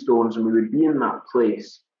these stones and we would be in that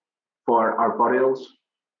place for our burials,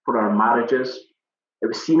 for our marriages. It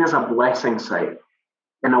was seen as a blessing site.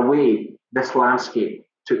 In a way, this landscape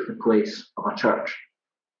took the place of a church.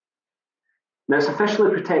 Now, it's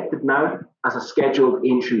officially protected now as a scheduled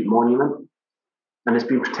ancient monument, and it's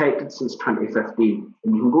been protected since 2015.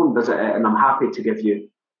 And you can go and visit it, and I'm happy to give you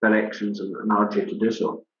directions and urge you to do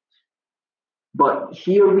so. But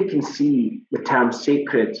here we can see the term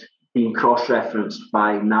sacred being cross-referenced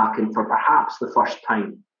by Nawken for perhaps the first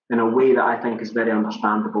time in a way that I think is very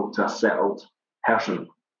understandable to a settled person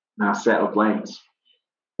and a settled lens.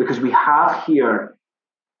 Because we have here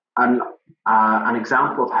an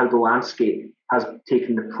example of how the landscape has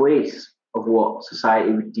taken the place of what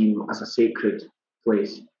society would deem as a sacred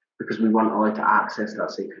place, because we weren't allowed to access that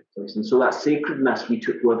sacred place. And so that sacredness we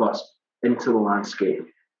took with us into the landscape,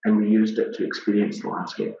 and we used it to experience the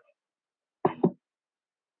landscape.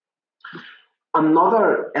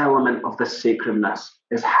 Another element of this sacredness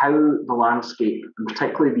is how the landscape, and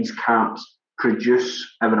particularly these camps,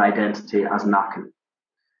 produce our identity as Nawken.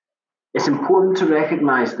 It's important to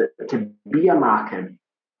recognise that to be a Nawken,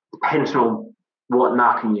 depending on what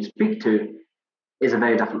Nawken you speak to, is a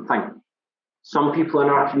very different thing. Some people in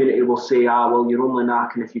our community will say, well, you're only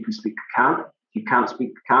Nawken if you can speak cant. If you can't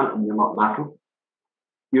speak cant, and you're not Nawken.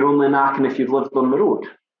 You're only Nawken if you've lived on the road.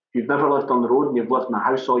 If you've never lived on the road and you've lived in a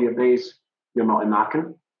house all your days, you're not a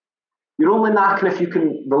Nawken. You're only Nawken if you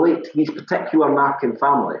can relate to these particular Nawken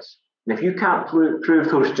families. And if you can't prove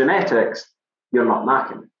those genetics, you're not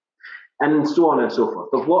Nawken. And so on and so forth.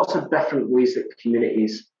 There's lots of different ways that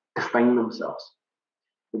communities define themselves.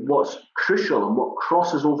 What's crucial and what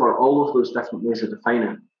crosses over all of those different ways of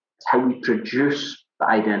defining is how we produce the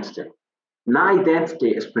identity. And that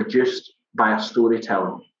identity is produced via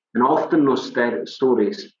storytelling, and often those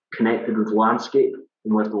stories connected with landscape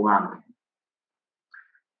and with the land.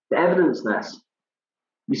 To evidence this,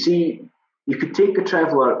 you see, you could take a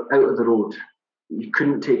traveller out of the road, but you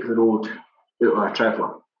couldn't take the road out of a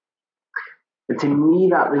traveller. And to me,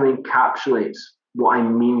 that really encapsulates what I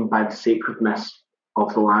mean by the sacredness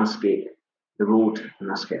of the landscape, the road in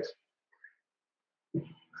this case.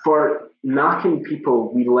 For Nawken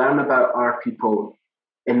people, we learn about our people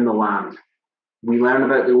in the land. We learn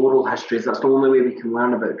about the oral histories. That's the only way we can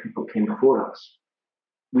learn about people who came before us.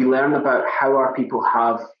 We learn about how our people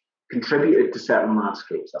have contributed to certain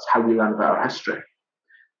landscapes. That's how we learn about our history.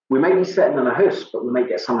 We might be sitting in a house, but we might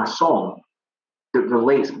get sung a song that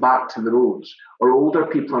relates back to the roads. Or older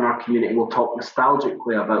people in our community will talk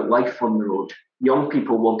nostalgically about life on the road. Young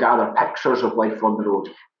people will gather pictures of life on the road.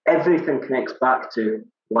 Everything connects back to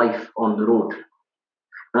life on the road.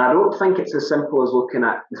 And I don't think it's as simple as looking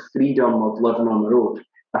at the freedom of living on the road.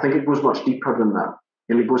 I think it goes much deeper than that.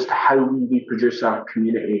 And it goes to how we reproduce our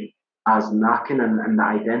community as Nawken and the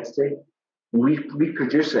identity. We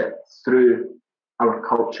reproduce it through our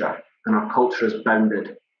culture, and our culture is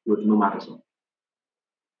bounded with nomadism.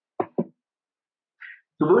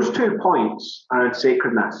 So those 2 points around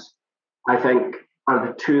sacredness, I think, are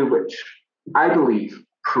the two which I believe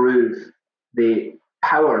prove the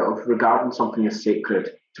power of regarding something as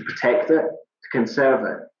sacred, to protect it, to conserve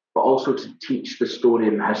it, but also to teach the story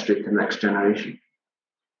and the history to the next generation.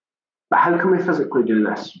 But how can we physically do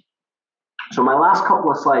this? So my last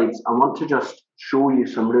couple of slides, I want to just show you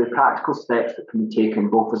some really practical steps that can be taken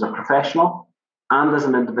both as a professional and as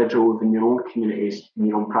an individual within your own communities and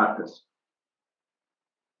your own practice.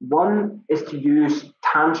 One is to use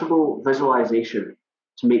tangible visualization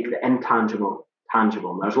to make the intangible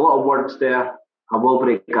tangible. There's a lot of words there. I will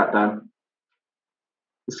break that down.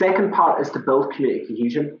 The second part is to build community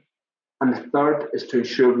cohesion. And the third is to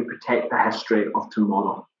ensure we protect the history of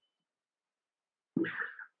tomorrow.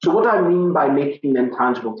 So what do I mean by making the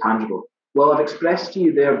intangible tangible? Well, I've expressed to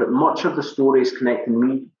you there that much of the stories connecting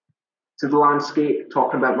me to the landscape,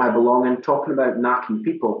 talking about my belonging, talking about Nawken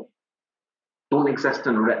people, don't exist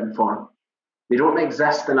in a written form. They don't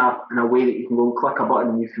exist in a way that you can go and click a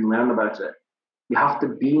button and you can learn about it. You have to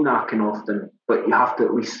be Nawken often, but you have to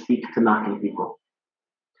at least speak to Nawken people.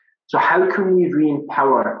 So how can we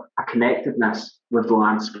re-empower a connectedness with the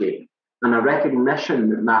landscape and a recognition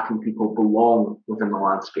that Nawken people belong within the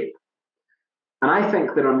landscape? And I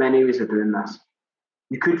think there are many ways of doing this.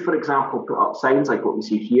 You could, for example, put up signs like what we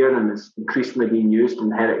see here and is increasingly being used in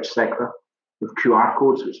the heritage sector with QR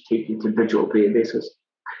codes which take you to digital databases.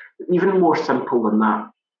 But even more simple than that,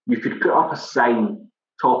 you could put up a sign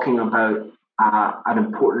talking about an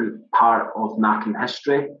important part of Nawken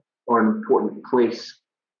history or an important place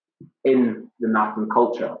in the Nawken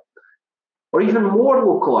culture, or even more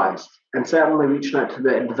localised, and certainly reaching out to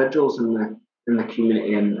the individuals in the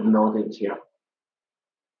community and the audience here.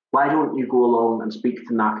 Why don't you go along and speak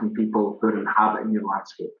to Nawken people who are inhabiting your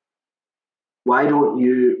landscape? Why don't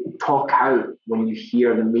you talk out when you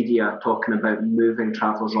hear the media talking about moving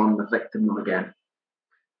travellers on and evicting them again?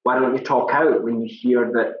 Why don't you talk out when you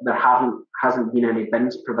hear that there hasn't been any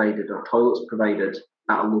bins provided or toilets provided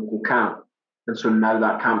at a local camp, and so now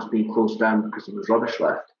that camp's being closed down because there was rubbish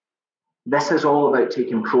left? This is all about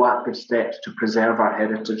taking proactive steps to preserve our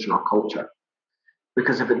heritage and our culture.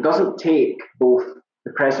 Because if it doesn't take both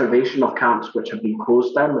the preservation of camps which have been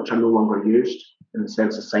closed down, which are no longer used, in the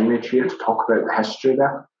sense of signage here to talk about the history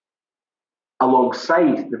there,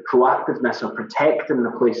 alongside the proactiveness of protecting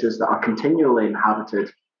the places that are continually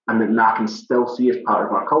inhabited and that Nawken still see as part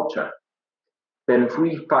of our culture, then if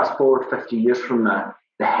we fast forward 50 years from now,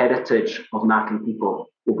 the heritage of Nawken people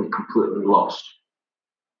will be completely lost.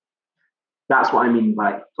 That's what I mean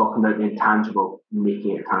by talking about the intangible and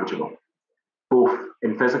making it tangible, both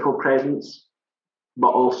in physical presence, but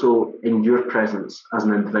also in your presence as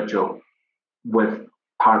an individual with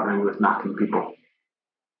partnering with Nawken people.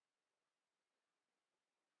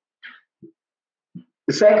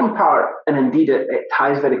 The second part, and indeed it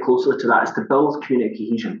ties very closely to that, is to build community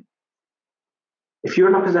cohesion. If you're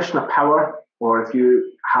in a position of power, or if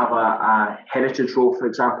you have a heritage role, for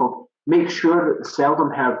example, make sure that the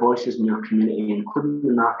seldom heard voices in your community, including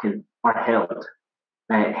the Nawken, are heard.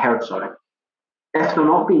 If they're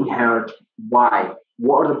not being heard, why?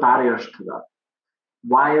 What are the barriers to that?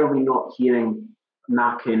 Why are we not hearing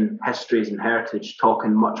Nawken histories and heritage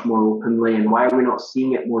talking much more openly, and why are we not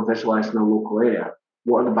seeing it more visualised in a local area?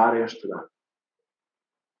 What are the barriers to that?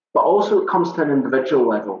 But also it comes to an individual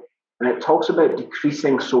level, and it talks about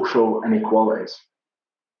decreasing social inequalities.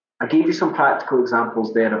 I gave you some practical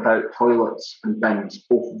examples there about toilets and bins,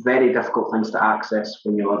 both very difficult things to access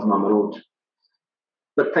when you're living on the road.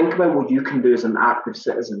 But think about what you can do as an active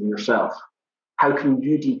citizen yourself. How can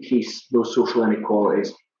you decrease those social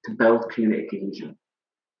inequalities to build community cohesion?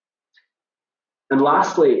 And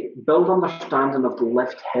lastly, build understanding of the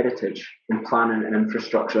lived heritage in planning and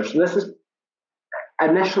infrastructure. So this is,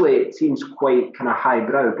 initially it seems quite kind of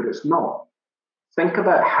highbrow, but it's not. Think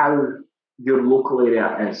about how your local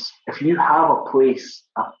area is. If you have a place,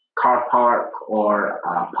 a car park or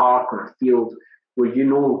a park or a field where you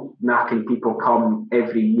know Nawken people come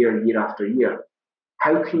every year, year after year,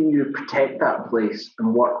 how can you protect that place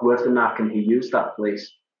and work with the Nawken who use that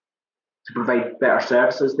place to provide better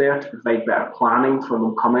services there, to provide better planning for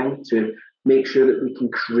them coming, to make sure that we can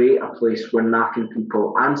create a place where Nawken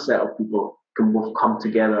people and settled people can both come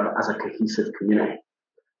together as a cohesive community.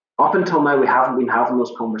 Up until now, we haven't been having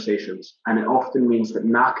those conversations, and it often means that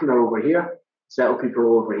Nawken are over here, settled people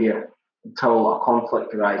are over here, until a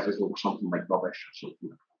conflict arises over something like rubbish or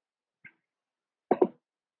something.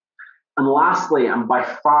 And lastly, and by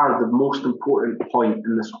far the most important point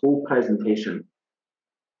in this whole presentation,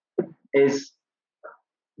 is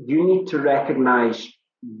you need to recognise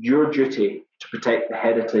your duty to protect the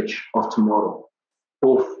heritage of tomorrow,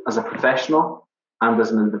 both as a professional and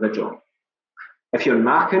as an individual. If you're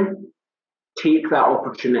Nawken, take that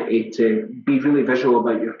opportunity to be really visual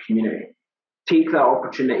about your community. Take that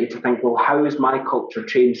opportunity to think, well, how has my culture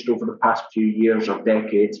changed over the past few years or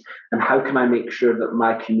decades, and how can I make sure that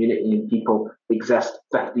my community and people exist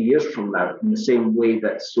 50 years from now in the same way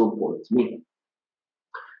that's so important to me?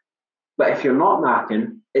 But if you're not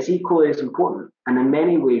Nawken, it's equally as important. And in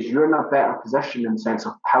many ways, you're in a better position in the sense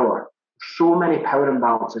of power. So many power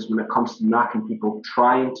imbalances when it comes to Nawken people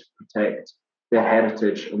trying to protect their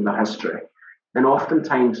heritage and their history. And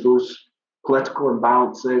oftentimes those political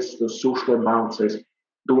imbalances, those social imbalances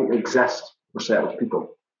don't exist for settled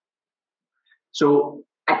people. So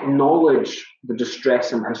acknowledge the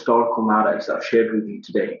distressing historical narratives that I've shared with you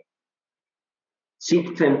today.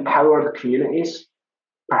 Seek to empower the communities,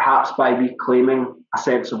 perhaps by reclaiming a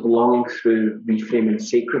sense of belonging through reframing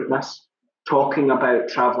sacredness, talking about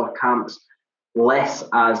traveller camps less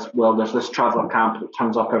as, well, there's this traveller camp that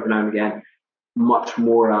turns up every now and again, much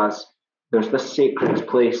more as there's this sacred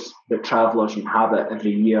place that travellers inhabit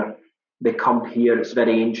every year. They come here, it's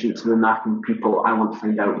very ancient to the Nawken people. I want to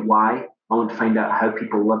find out why. I want to find out how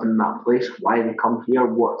people live in that place, why they come here,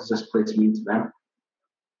 what does this place mean to them?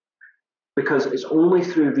 Because it's only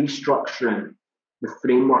through restructuring the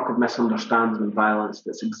framework of misunderstanding and violence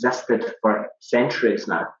that's existed for centuries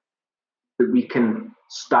now that we can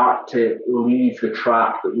start to leave the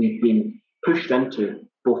trap that we've been pushed into,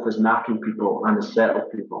 both as Nawken people and as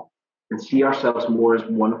settled people, and see ourselves more as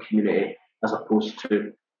one community as opposed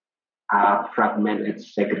to a fragmented,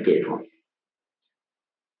 segregated one.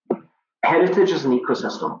 Heritage is an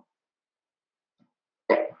ecosystem.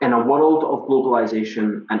 In a world of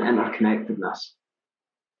globalization and interconnectedness,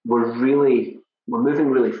 we're moving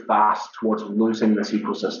really fast towards losing this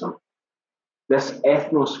ecosystem. This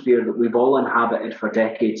ethnosphere that we've all inhabited for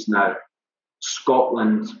decades now,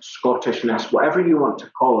 Scotland, Scottishness, whatever you want to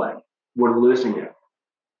call it, we're losing it.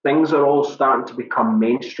 Things are all starting to become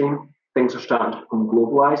mainstream. Things are starting to become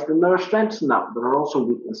globalized, and there are strengths in that, but there are also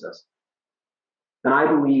weaknesses. And I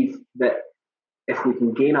believe that if we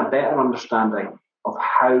can gain a better understanding of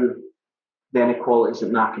how the inequalities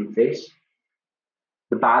that Nawken face,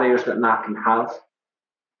 the barriers that Nawken have,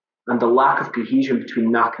 and the lack of cohesion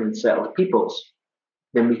between Nawken and settled peoples,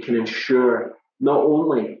 then we can ensure not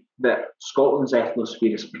only that Scotland's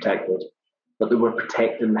ethnosphere is protected, but that we're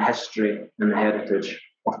protecting the history and the heritage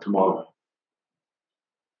of tomorrow.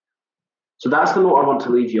 So that's the note I want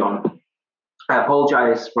to leave you on. I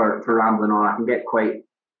apologise for rambling on. I can get quite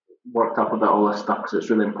worked up about all this stuff because it's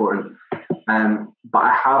really important. But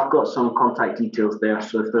I have got some contact details there.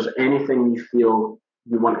 So if there's anything you feel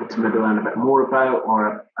you wanted to maybe learn a bit more about,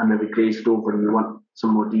 or I maybe grazed over and you want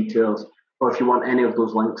some more details, or if you want any of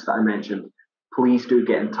those links that I mentioned, please do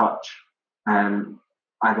get in touch, either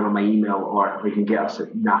on my email or you can get us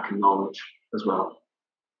at Nawken Knowledge as well.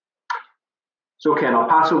 So Ken, I'll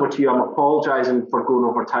pass over to you. I'm apologising for going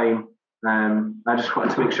over time. I just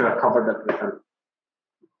wanted to make sure I covered everything.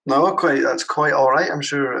 No, that's quite all right. I'm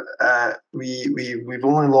sure we've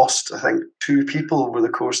only lost, I think, 2 people over the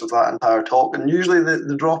course of that entire talk, and usually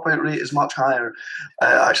the dropout rate is much higher.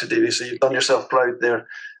 Actually, Davie, so you've done yourself proud there,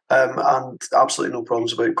 and absolutely no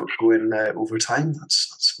problems about going over time.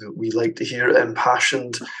 That's we like to hear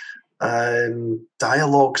impassioned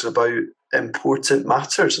dialogues about important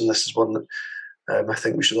matters, and this is one that I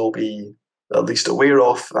think we should all be at least aware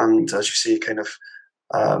of, and as you say, kind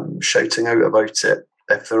of shouting out about it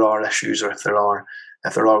if there are issues or if there are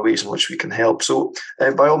ways in which we can help. So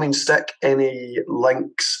by all means, stick any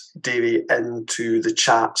links, Davie, into the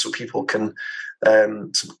chat so people can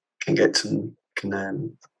get to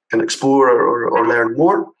can explore or learn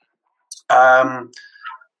more. And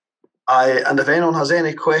if anyone has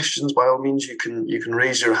any questions, by all means, you can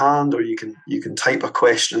raise your hand, or you can type a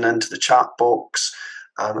question into the chat box.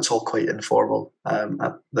 It's all quite informal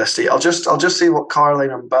at this stage. I'll just say what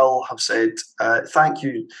Caroline and Bill have said. Thank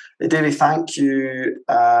you, Davie. Thank you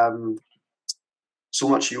so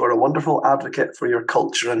much. You are a wonderful advocate for your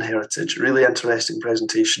culture and heritage. Really interesting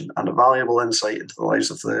presentation and a valuable insight into the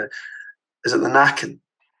lives of the. Is it the Nawken?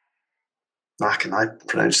 Nawken. I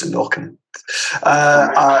pronounced it Nawken.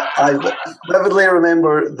 I vividly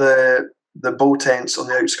remember the bow tents on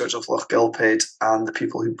the outskirts of Loch Gilphead and the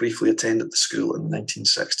people who briefly attended the school in the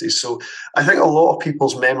 1960s. So I think a lot of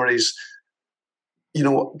people's memories,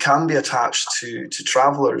 can be attached to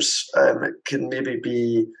travellers. It can maybe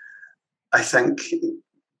be, I think,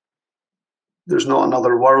 there's not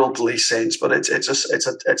another worldly sense, but it's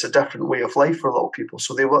a different way of life for a lot of people.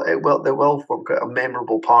 So they will form quite a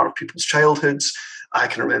memorable part of people's childhoods. I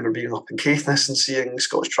can remember being up in Caithness and seeing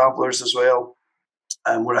Scottish travellers as well,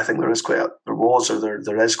 where I think there is quite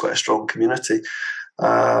a strong community.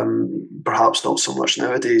 Perhaps not so much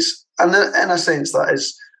nowadays. And in a sense, that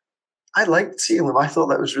is, I liked seeing them. I thought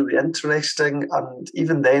that was really interesting, and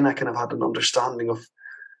even then, I kind of had an understanding of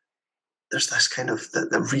there's this kind of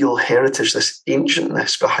the real heritage, this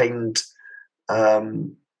ancientness behind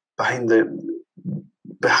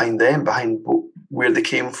where they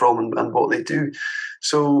came from and what they do.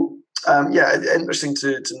 So interesting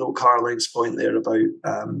to note Caroline's point there about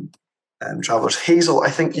travellers. Hazel, I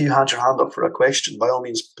think you had your hand up for a question. By all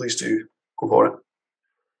means, please do go for it.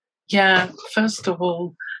 Yeah, first of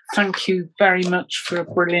all, thank you very much for a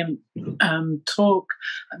brilliant talk.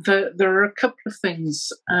 There are a couple of things.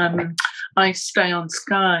 I stay on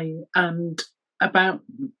Skye, and up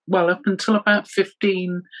until about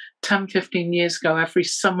 15 years ago, every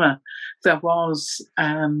summer there was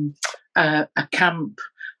a camp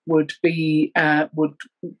would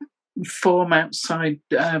form outside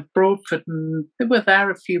Broadford, and they were there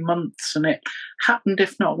a few months, and it happened,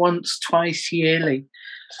 if not once, twice yearly.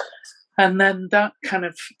 And then that kind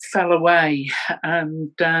of fell away,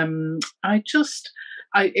 and it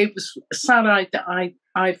was sad.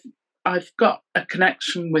 I've got a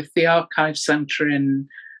connection with the Archive Centre in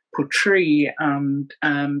Portree, and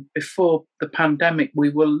before the pandemic, we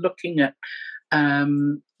were looking at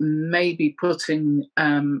maybe putting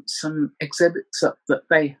some exhibits up that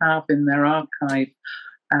they have in their archive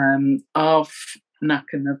of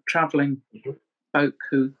Nawken, of travelling folk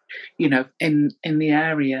who, in the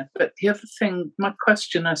area. But the other thing, my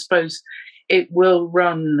question, I suppose, it will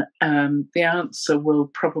run, the answer will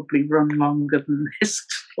probably run longer than this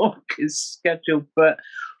talk is scheduled, but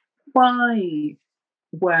why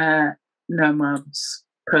were nomads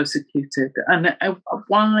persecuted? And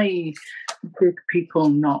why did people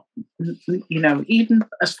not, even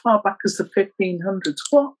as far back as the 1500s,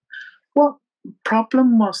 what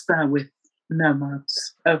problem was there with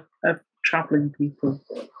nomads, of travelling people?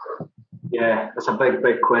 Yeah, it's a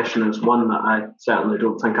big question. It's one that I certainly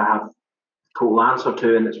don't think I have total answer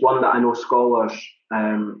to, and it's one that I know scholars,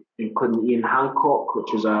 including Ian Hancock,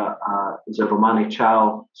 which is a Romani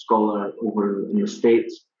Chal scholar over in the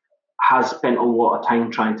States, has spent a lot of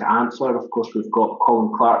time trying to answer. Of course, we've got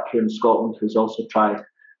Colin Clark here in Scotland, who's also tried,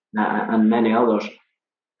 and many others.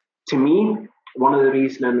 To me, one of the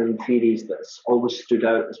reasoning and theories that's always stood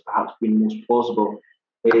out as perhaps being most plausible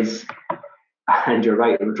is, and you're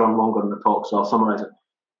right, it would run longer than the talk, so I'll summarise it,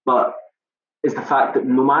 but is the fact that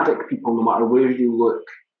nomadic people, no matter where you look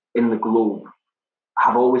in the globe,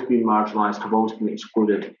 have always been marginalised, have always been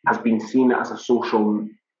excluded, has been seen as a social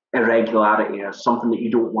irregularity, as something that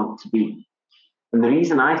you don't want to be. And the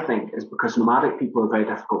reason, I think, is because nomadic people are very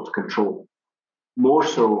difficult to control. More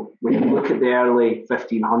so when you look at the early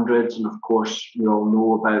 1500s, and of course we all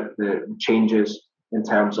know about the changes in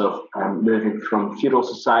terms of moving from feudal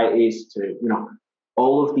societies to,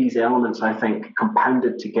 all of these elements, I think,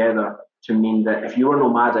 compounded together to mean that if you were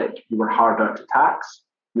nomadic, you were harder to tax,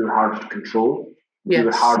 you were harder to control, you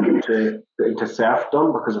were harder to put into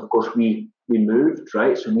serfdom, because of course we moved,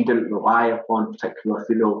 right? So we didn't rely upon particular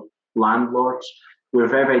feudal landlords. We were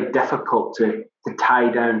very, very difficult to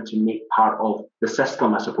tie down, to make part of the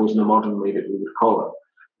system, I suppose, in the modern way that we would call it.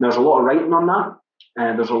 There's a lot of writing on that,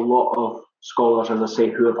 and there's a lot of scholars, as I say,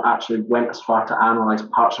 who have actually went as far to analyse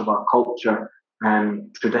parts of our culture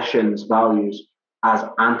and traditions, values, as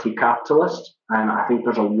anti-capitalist. And I think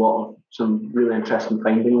there's some really interesting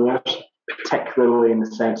findings there, particularly in the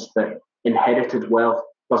sense that inherited wealth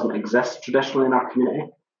doesn't exist traditionally in our community,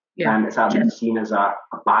 and it's actually seen as a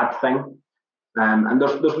bad thing. And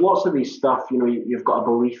there's lots of these stuff. You've got a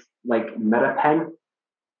belief like mirror pen.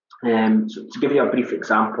 So to give you a brief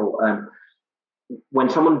example, when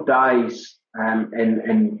someone dies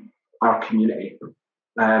in our community,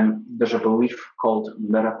 there's a belief called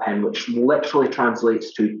Mirapen, which literally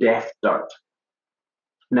translates to death dirt.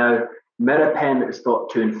 Now, Mirapen is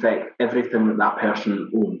thought to infect everything that that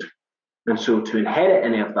person owned. And so to inherit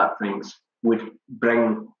any of that things would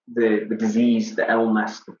bring the disease, the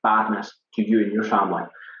illness, the badness to you and your family.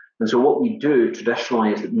 And so what we do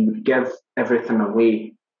traditionally is that we would give everything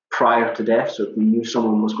away prior to death. So if we knew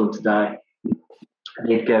someone was going to die,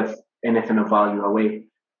 they'd give anything of value away.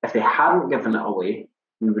 If they hadn't given it away,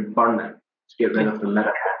 we would burn it to get rid of the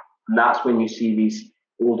Mirapen. And that's when you see these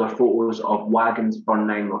older photos of wagons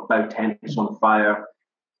burning or bow tents on fire.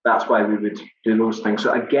 That's why we would do those things.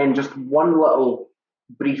 So again, just one little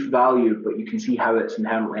brief value, but you can see how it's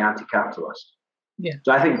inherently anti-capitalist. Yeah.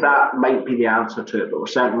 So I think that might be the answer to it, but we're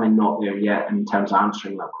certainly not there yet in terms of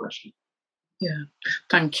answering that question. Yeah,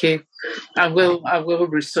 thank you. I will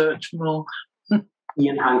research more.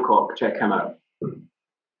 Ian Hancock, check him out.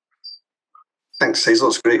 Thanks, Hazel.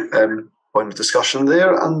 It's a great point of discussion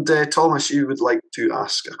there. And Thomas, you would like to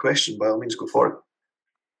ask a question, by all means, go for it.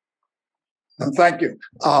 Thank you.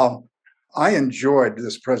 I enjoyed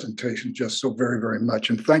this presentation just so very, very much,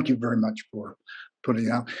 and thank you very much for putting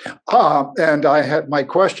it out. And I had my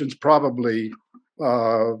questions probably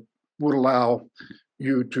would allow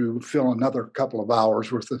you to fill another couple of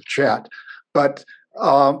hours worth of chat, but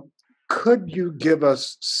could you give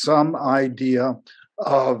us some idea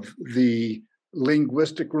of the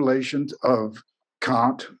linguistic relations of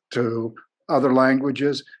Kant to other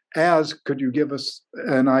languages? As could you give us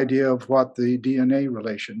an idea of what the DNA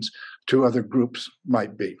relations to other groups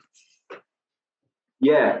might be?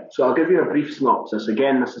 Yeah, so I'll give you a brief synopsis.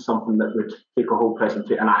 Again, this is something that would take a whole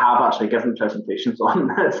presentation, and I have actually given presentations on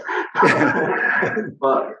this.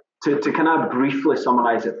 But to kind of briefly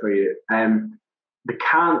summarize it for you, the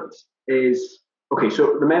Kant is, okay,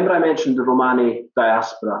 so remember I mentioned the Romani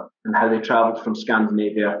diaspora and how they travelled from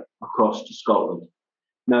Scandinavia across to Scotland.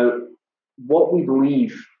 Now, what we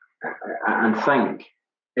believe and think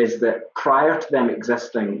is that prior to them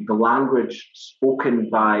existing, the language spoken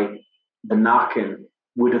by the Nawken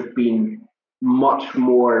would have been much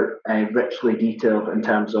more richly detailed in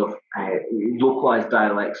terms of localized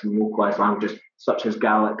dialects and localized languages, such as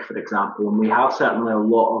Gaelic, for example. And we have certainly a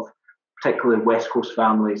lot of, particularly West Coast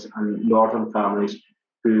families and Northern families,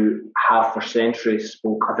 who have for centuries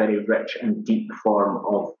spoke a very rich and deep form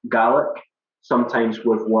of Gaelic, sometimes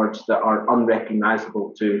with words that are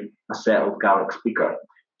unrecognizable to a settled Gaelic speaker.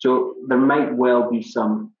 So there might well be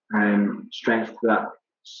some strength to that.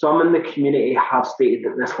 Some in the community have stated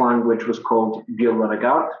that this language was called Bíola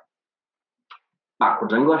Regard,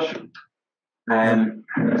 backwards English.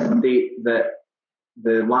 State that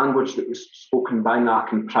the language that was spoken by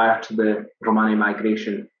Nawken prior to the Romani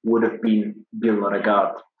migration would have been Bíola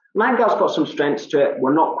Regard. And I think that's got some strengths to it.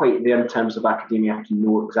 We're not quite there in terms of academia to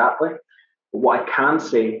know exactly. But what I can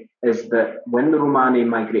say is that when the Romani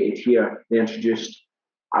migrated here, they introduced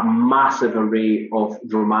a massive array of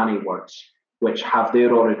Romani words, which have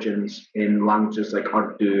their origins in languages like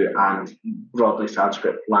Urdu and broadly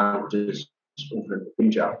Sanskrit languages over in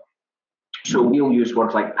Punjab. So we'll use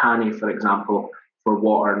words like pani, for example, for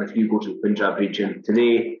water. And if you go to the Punjab region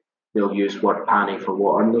today, they'll use word pani for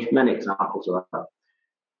water. And there's many examples of that.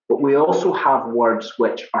 But we also have words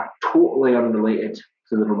which are totally unrelated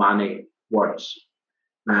to the Romani words.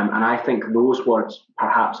 And I think those words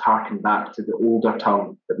perhaps harken back to the older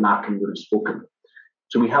tongue that Nawken would have spoken.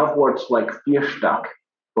 So we have words like fierstak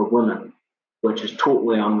for women, which is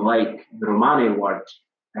totally unlike the Romani word,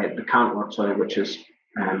 the Kant word, sorry, which is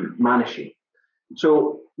manishi.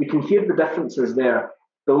 So you can hear the differences there.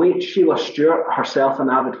 The late Sheila Stewart, herself an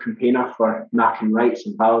avid campaigner for Nawken rights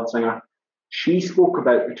and ballad singer, she spoke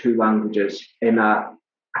about the two languages in a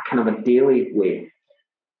kind of a daily way.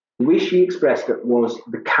 The way she expressed it was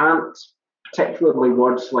the Kant, particularly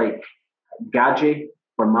words like gaji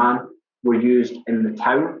for man, were used in the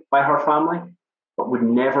town by her family, but would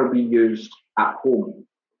never be used at home.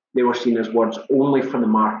 They were seen as words only for the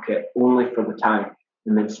market, only for the town,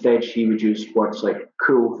 and instead she would use words like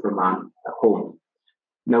cool for man at home.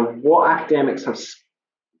 Now, what academics have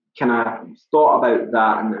kind of thought about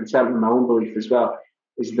that, and certainly my own belief as well,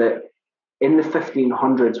 is that in the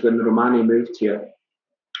 1500s, when the Romani moved here,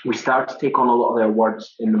 we started to take on a lot of their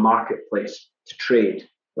words in the marketplace to trade,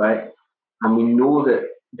 right? And we know that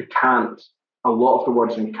the Kant, a lot of the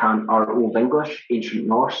words in Kant are Old English, Ancient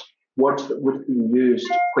Norse, words that would have been used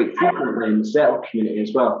quite frequently in the settled community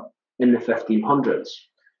as well in the 1500s.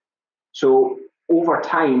 So over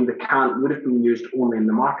time, the Kant would have been used only in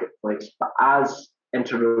the marketplace, but as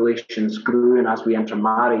interrelations grew and as we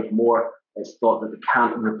intermarried more, it's thought that the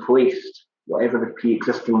Kant replaced whatever the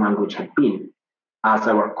pre-existing language had been. as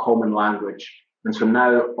our common language. And so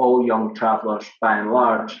now all young travellers, by and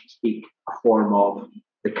large, speak a form of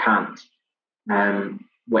the Cant,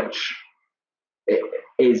 which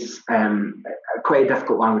is quite a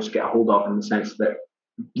difficult language to get a hold of, in the sense that,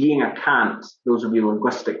 being a Cant, those of you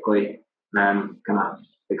linguistically kind of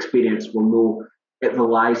experienced will know it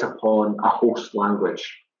relies upon a host language.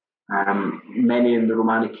 Many in the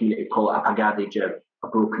Romani community call it a pagadi jib, a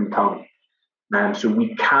broken tongue. So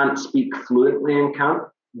we can't speak fluently in Cant.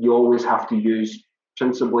 You always have to use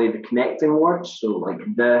principally the connecting words, so like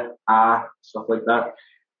the, a, stuff like that.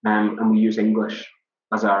 And we use English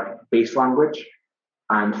as our base language.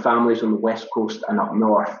 And families on the west coast and up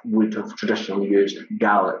north would have traditionally used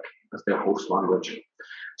Gaelic as their host language.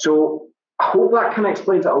 So I hope that kind of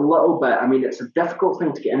explains it a little bit. I mean, it's a difficult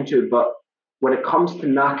thing to get into, but when it comes to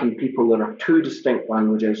Nawken people, there are two distinct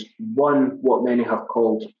languages. One, what many have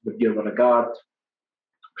called the Bíorla Regard,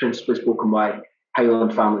 principally spoken by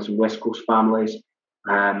Highland families and West Coast families.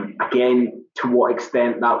 Again, to what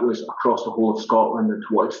extent that was across the whole of Scotland and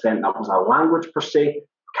to what extent that was a language per se,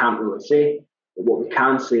 can't really say. But what we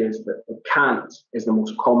can say is that the Cant is the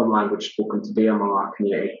most common language spoken today among our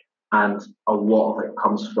community, and a lot of it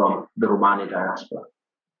comes from the Romani diaspora.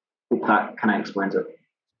 Hope that kind of explains it.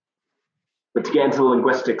 But to get into the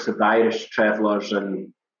linguistics of the Irish travellers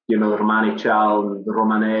and, you know, the Romani Chal and the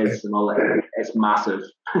Romanes and all that, it's massive.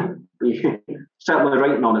 Certainly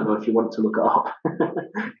writing on it, though, if you want to look it up.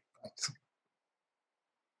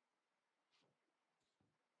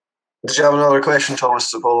 Did you have another question, Thomas,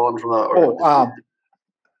 to follow on from that?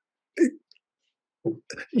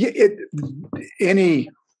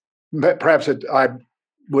 I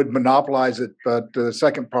would monopolize it, but the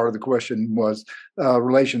second part of the question was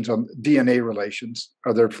relations on DNA relations.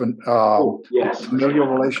 Are there yes, familial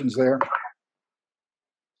relations there?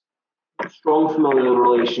 Strong familial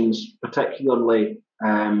relations, particularly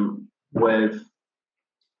with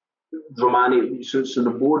Romani. So the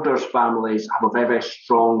Borders families have a very, very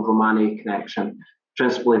strong Romani connection,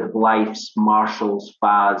 principally the Blythes, Marshalls,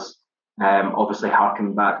 Faz, obviously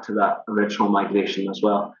harking back to that original migration as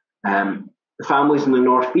well. The families in the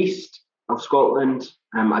northeast of Scotland,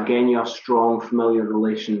 again, you have strong familial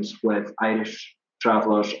relations with Irish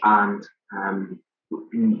travellers and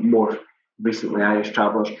more recently Irish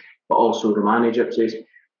travellers, but also Romani gypsies.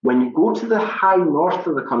 When you go to the high north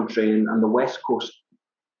of the country and the west coast,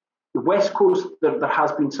 there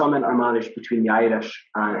has been some intermarriage between the Irish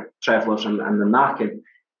travellers and the Nawken.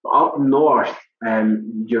 But up north,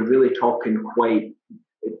 you're really talking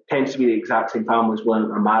it tends to be the exact same families will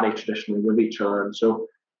intermarry traditionally with each other. And so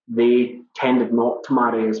they tended not to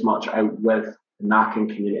marry as much out with the Nawken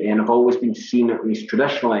community, and have always been seen, at least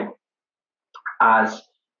traditionally, as,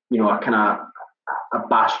 you know, a kind of a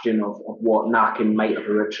bastion of what Nawken might have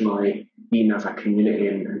originally been as a community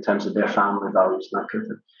in terms of their family values and that kind of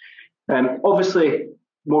thing. Obviously,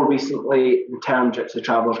 more recently, the term gypsy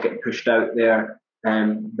travellers getting pushed out there.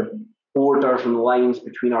 The borders and lines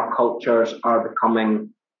between our cultures are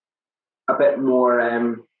becoming a bit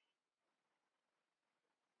more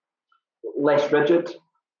less rigid.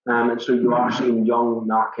 And so you are seeing young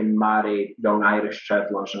Nawken marry young Irish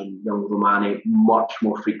travellers and young Romani much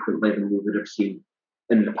more frequently than we would have seen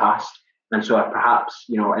in the past. And so perhaps,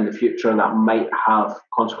 you know, in the future that might have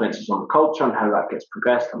consequences on the culture and how that gets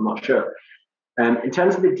progressed. I'm not sure. In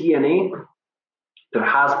terms of the DNA, there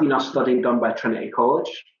has been a study done by Trinity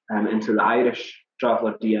College into the Irish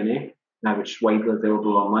traveller DNA, which is widely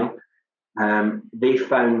available online. They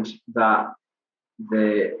found that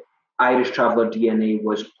the Irish traveller DNA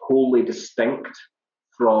was wholly distinct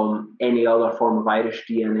from any other form of Irish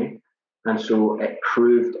DNA. And so it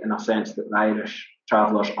proved, in a sense, that the Irish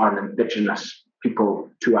travellers are an indigenous people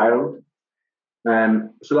to Ireland.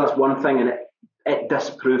 So that's one thing, and it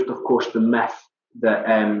disproved, of course, the myth that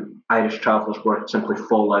Irish travellers were simply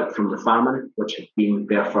fallout from the famine, which had been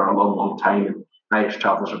there for a long, long time, and Irish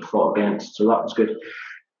travellers had fought against. So that was good.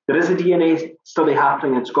 There is a DNA study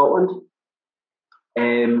happening in Scotland.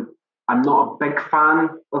 I'm not a big fan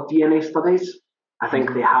of DNA studies. I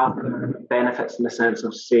think they have benefits in the sense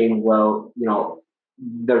of saying, well, you know,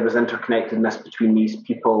 there was interconnectedness between these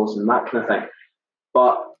peoples and that kind of thing.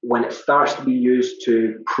 But when it starts to be used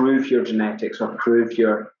to prove your genetics or prove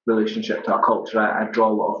your relationship to a culture, I draw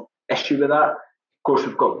a lot of issue with that. Of course,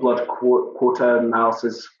 we've got blood quota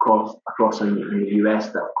analysis across in the US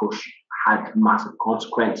that, of course, had massive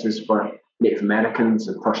consequences for Native Americans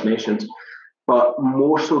and First Nations. But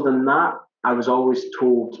more so than that, I was always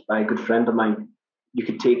told by a good friend of mine, you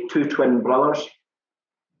could take two twin brothers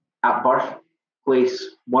at birth,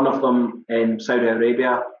 place one of them in Saudi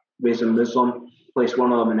Arabia, raise them Muslim, place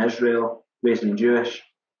one of them in Israel, raised in Jewish.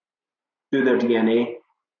 Do their DNA,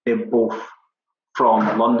 they're both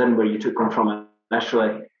from London, where you took them from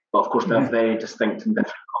initially, but of course they're very distinct and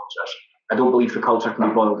different cultures. I don't believe the culture can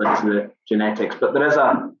be boiled into the genetics, but there is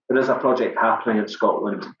a project happening in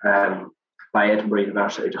Scotland by Edinburgh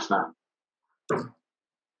University just now.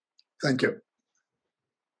 Thank you.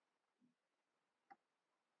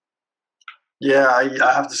 Yeah,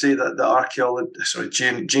 I have to say that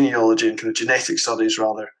the genealogy and kind of genetic studies,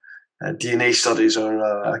 rather, DNA studies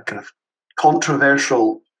are a kind of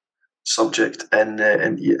controversial subject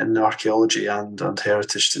in archaeology and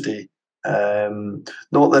heritage today.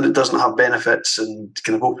 Not that it doesn't have benefits and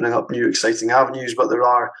kind of opening up new exciting avenues, but there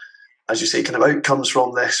are, as you say, kind of outcomes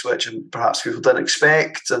from this which perhaps people didn't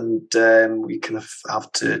expect, and we kind of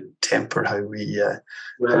have to temper how we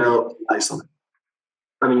analyze them.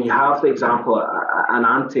 I mean, you have the example, an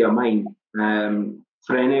auntie of mine,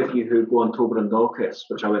 for any of you who go on Tober and Dockets,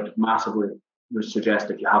 which I would massively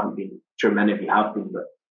suggest if you haven't been, I'm sure many of you have been, but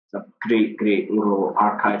it's a great little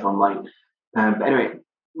archive online. But anyway,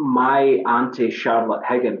 my auntie Charlotte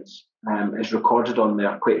Higgins is recorded on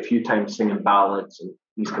there quite a few times singing ballads and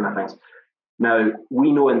these kind of things. Now,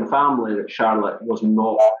 we know in the family that Charlotte was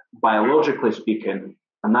not, biologically speaking,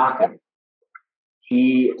 a Nawken.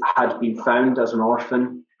 He had been found as an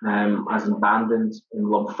orphan, as abandoned in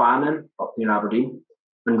Lumphanan, up near Aberdeen,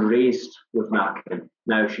 and raised with Nawken.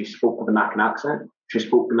 Now, she spoke with a Nawken accent. She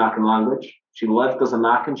spoke the Nawken language. She lived as a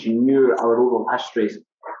Nawken. She knew our oral histories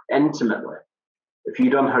intimately. If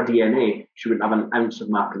you'd done her DNA, she wouldn't have an ounce of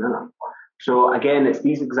Nawken in her. So again, it's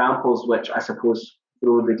these examples which I suppose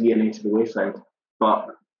throw the DNA to the wayside. But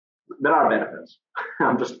there are benefits.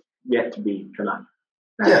 I'm just yet to be kind of...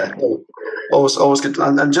 Yeah, always good.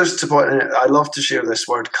 And just to point out, I love to share this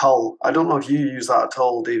word cull. I don't know if you use that at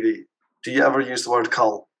all, Davie. Do you ever use the word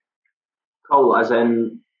cull? Cull, as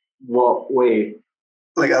in what way?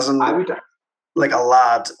 Like as in like a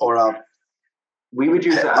lad or a... We would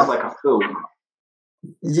use it as like a fool.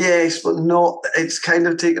 Yes, but not. It's kind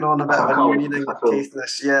of taken on a bit of a new meaning with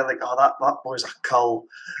Caithness. Yeah, like, oh, that boy's a cull.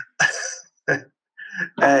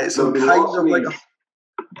 So kind of like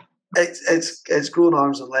it's grown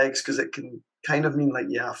arms and legs because it can kind of mean like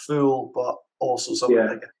a fool, but also something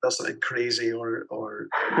like does something crazy or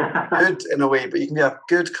good in a way. But you can be a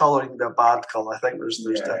good colour, you can be a bad colour. I think there's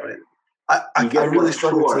different. I really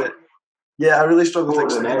struggle to. Yeah, I really struggle to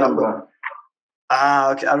explain that one.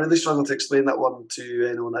 Okay. I really struggle to explain that one to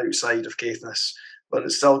anyone outside of Caithness, but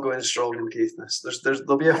it's still going strong in Caithness.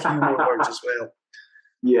 There'll be a few more words as well.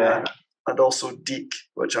 Yeah, and also deek,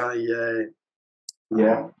 which I'm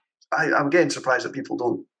getting surprised that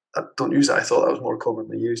people don't use it. I thought that was more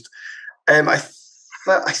commonly used. I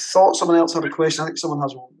thought someone else had a question. I think someone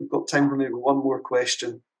has. We've got time for maybe one more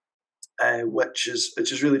question, which is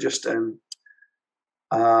really just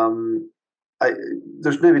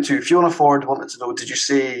there's maybe two. Fiona Ford wanted to know, did you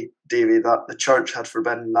say, Davie, that the church had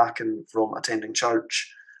forbidden Nawken from attending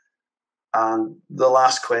church? And the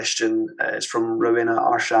last question is from Rowena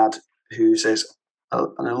Arshad, who says,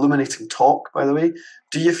 an illuminating talk, by the way.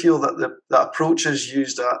 Do you feel that the approaches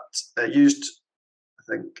used,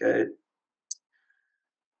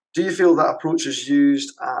 do you feel that approaches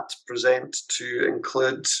used at present to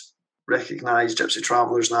include recognise Gypsy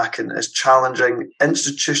travellers Nawken is challenging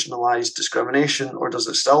institutionalised discrimination, or does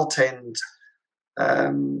it still tend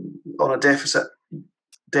on a deficit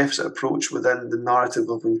approach within the narrative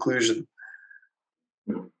of inclusion?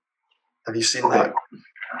 Have you seen that?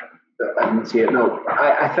 I didn't see it. No,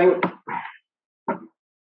 I think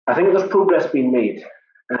there's progress being made,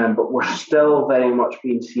 but we're still very much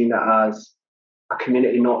being seen as a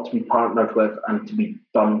community not to be partnered with and to be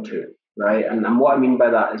done to. Right, and what I mean by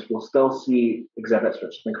that is we'll still see exhibits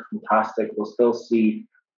which I think are fantastic. We'll still see,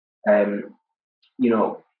 we'll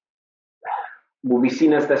be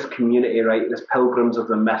seen as this community, right? This pilgrims of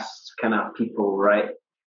the mist kind of people, right?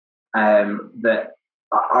 That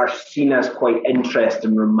are seen as quite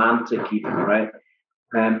interesting, romantic, even, right?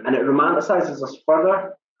 And it romanticizes us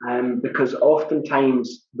further, because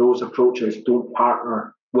oftentimes those approaches don't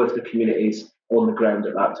partner with the communities on the ground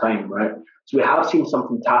at that time, right? So we have seen some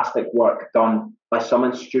fantastic work done by some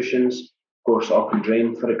institutions, of course,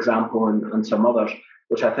 Auchendrain, for example, and some others,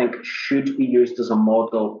 which I think should be used as a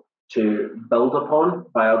model to build upon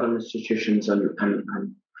by other institutions and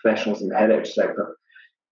professionals in the heritage sector.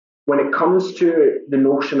 When it comes to the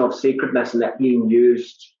notion of sacredness and it being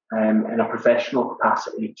used in a professional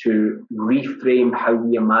capacity to reframe how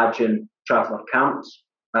we imagine traveller camps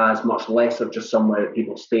as much less of just somewhere that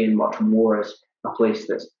people stay in, much more as a place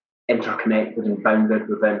that's interconnected and bounded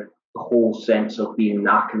within the whole sense of being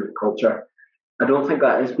Nawken culture. I don't think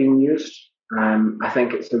that is being used. I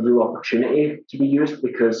think it's a real opportunity to be used,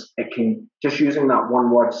 because it can, just using that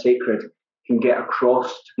one word sacred, can get across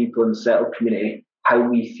to people in the settled community how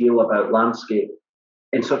we feel about landscape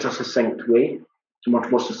in such a succinct way. It's much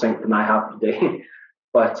more succinct than I have today.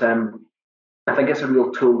 But I think it's a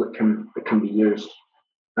real tool that can be used.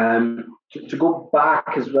 To go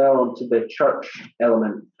back as well onto the church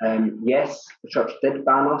element, yes, the church did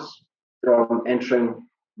ban us from entering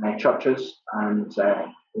churches and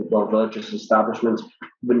religious establishments.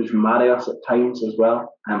 Wouldn't even marry us at times as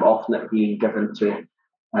well, often it being given to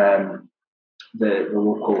the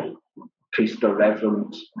local priest or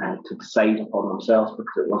reverend to decide upon themselves,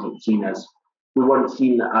 because it wasn't seen as, we weren't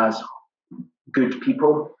seen as good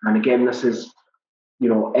people. And again, this is, you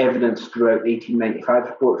know, evidence throughout the 1895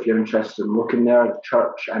 report. If you're interested in looking there, the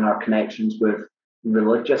church and our connections with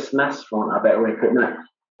religiousness, for want of a better way of putting it,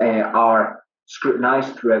 are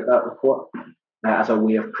scrutinised throughout that report as a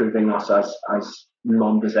way of proving us as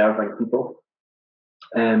non-deserving people.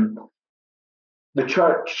 The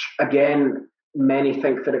church, again, many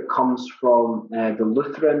think that it comes from the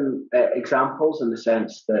Lutheran examples, in the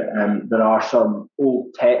sense that there are some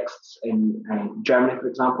old texts in Germany, for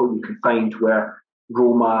example, you can find where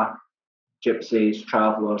Roma, gypsies,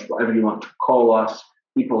 travellers, whatever you want to call us,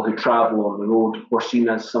 people who travel on the road, were seen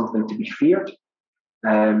as something to be feared.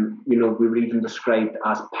 You know, we were even described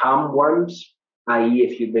as palm worms, i.e.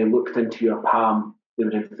 if they looked into your palm, they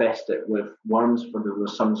would infest it with worms, for they were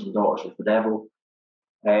sons and daughters of the devil.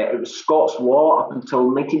 It was Scots law up until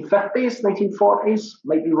 1950s, 1940s,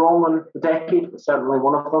 might be wrong on the decade, but certainly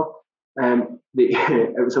one of them.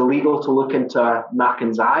 It was illegal to look into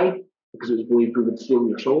Nawken's eye, because it was believed we would steal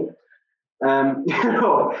your soul. You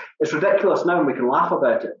know, it's ridiculous now and we can laugh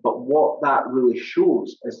about it, but what that really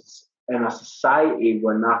shows is, in a society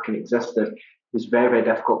where Nawken existed, it was very, very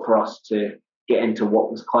difficult for us to get into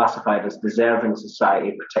what was classified as deserving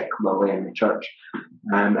society, particularly in the church.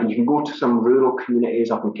 And you can go to some rural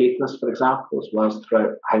communities up in Caithness, for example, as well as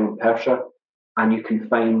throughout Highland Perthshire, and you can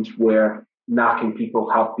find where Nawken people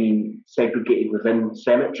have been segregated within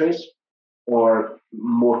cemeteries, or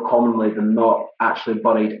more commonly than not, actually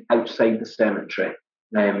buried outside the cemetery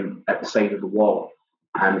at the side of the wall.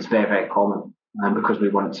 It's very, very common because we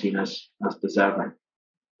weren't seen as deserving.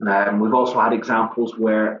 We've also had examples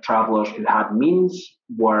where travellers who had means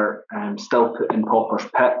were still put in paupers'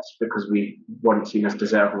 pits because we weren't seen as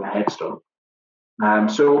deserving a headstone.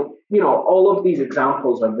 So, you know, all of these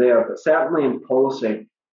examples are there, but certainly in policy,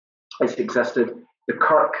 it's existed. The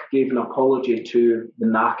Kirk gave an apology to the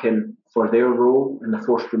Nawken for their role in the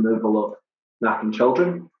forced removal of Nawken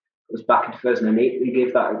children. It was back in 2008 they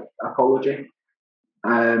gave that apology.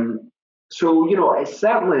 So, you know, it's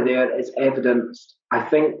certainly there, it's evidenced. I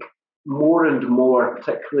think more and more,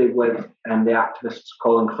 particularly with the activists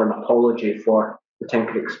calling for an apology for the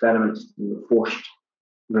Tinker experiments and the forced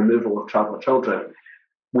removal of traveller children,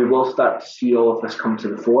 we will start to see all of this come to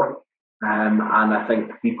the fore. And I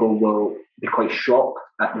think people will be quite shocked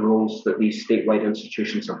at the roles that these statewide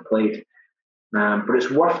institutions have played. But it's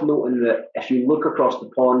worth noting that if you look across the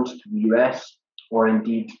pond to the US, or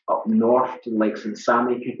indeed up north to the likes of the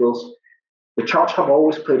Sami peoples, the church have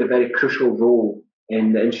always played a very crucial role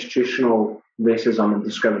in the institutional racism and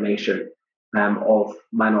discrimination of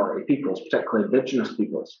minority peoples, particularly indigenous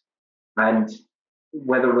peoples. And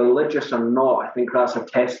whether religious or not, I think that's a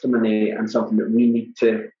testimony and something that we need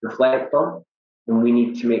to reflect on, and we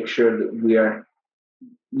need to make sure that we're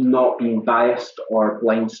not being biased or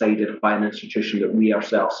blindsided by an institution that we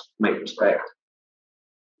ourselves might respect.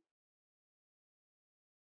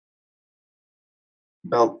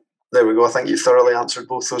 Well, there we go. I think you thoroughly answered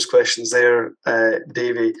both those questions there,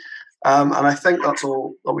 Davie. And I think that's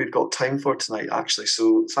all that we've got time for tonight, actually.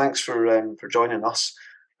 So thanks for joining us.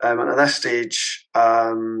 And at this stage,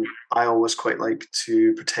 I always quite like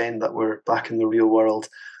to pretend that we're back in the real world.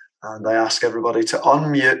 And I ask everybody to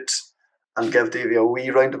unmute and give Davie a wee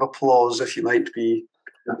round of applause if you might be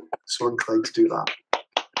so inclined to do that.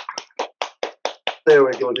 There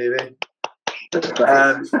we go, Davie.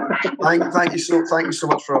 Thank you so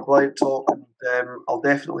much for a blind talk. And, I'll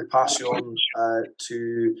definitely pass you on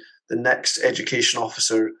to the next education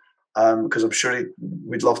officer, because I'm sure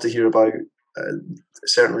we'd love to hear about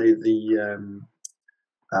certainly the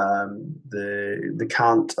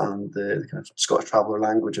cant and the kind of Scottish traveller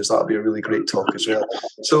languages. That would be a really great talk as well.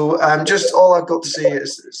 So just all I've got to say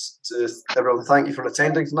is to everyone, thank you for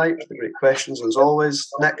attending tonight, for the great questions as always.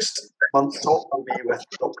 Next month's talk will be with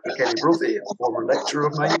Dr. Kenny Brophy, a former lecturer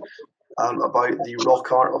of mine, about the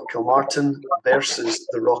rock art of Kilmartin versus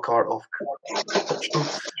the rock art of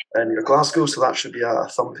near Glasgow, so that should be a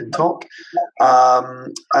thumping talk.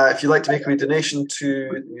 If you'd like to make a wee donation to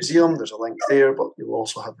the museum, there's a link there, but you'll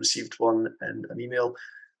also have received one in an email.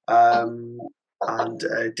 And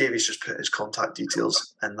Davie's just put his contact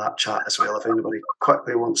details in that chat as well, if anybody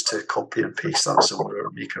quickly wants to copy and paste that somewhere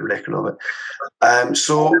or make a record of it.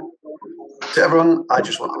 So to everyone, I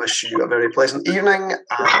just want to wish you a very pleasant evening,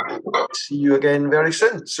 and we'll see you again very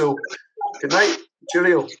soon. So good night,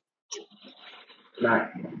 cheerio. Good night.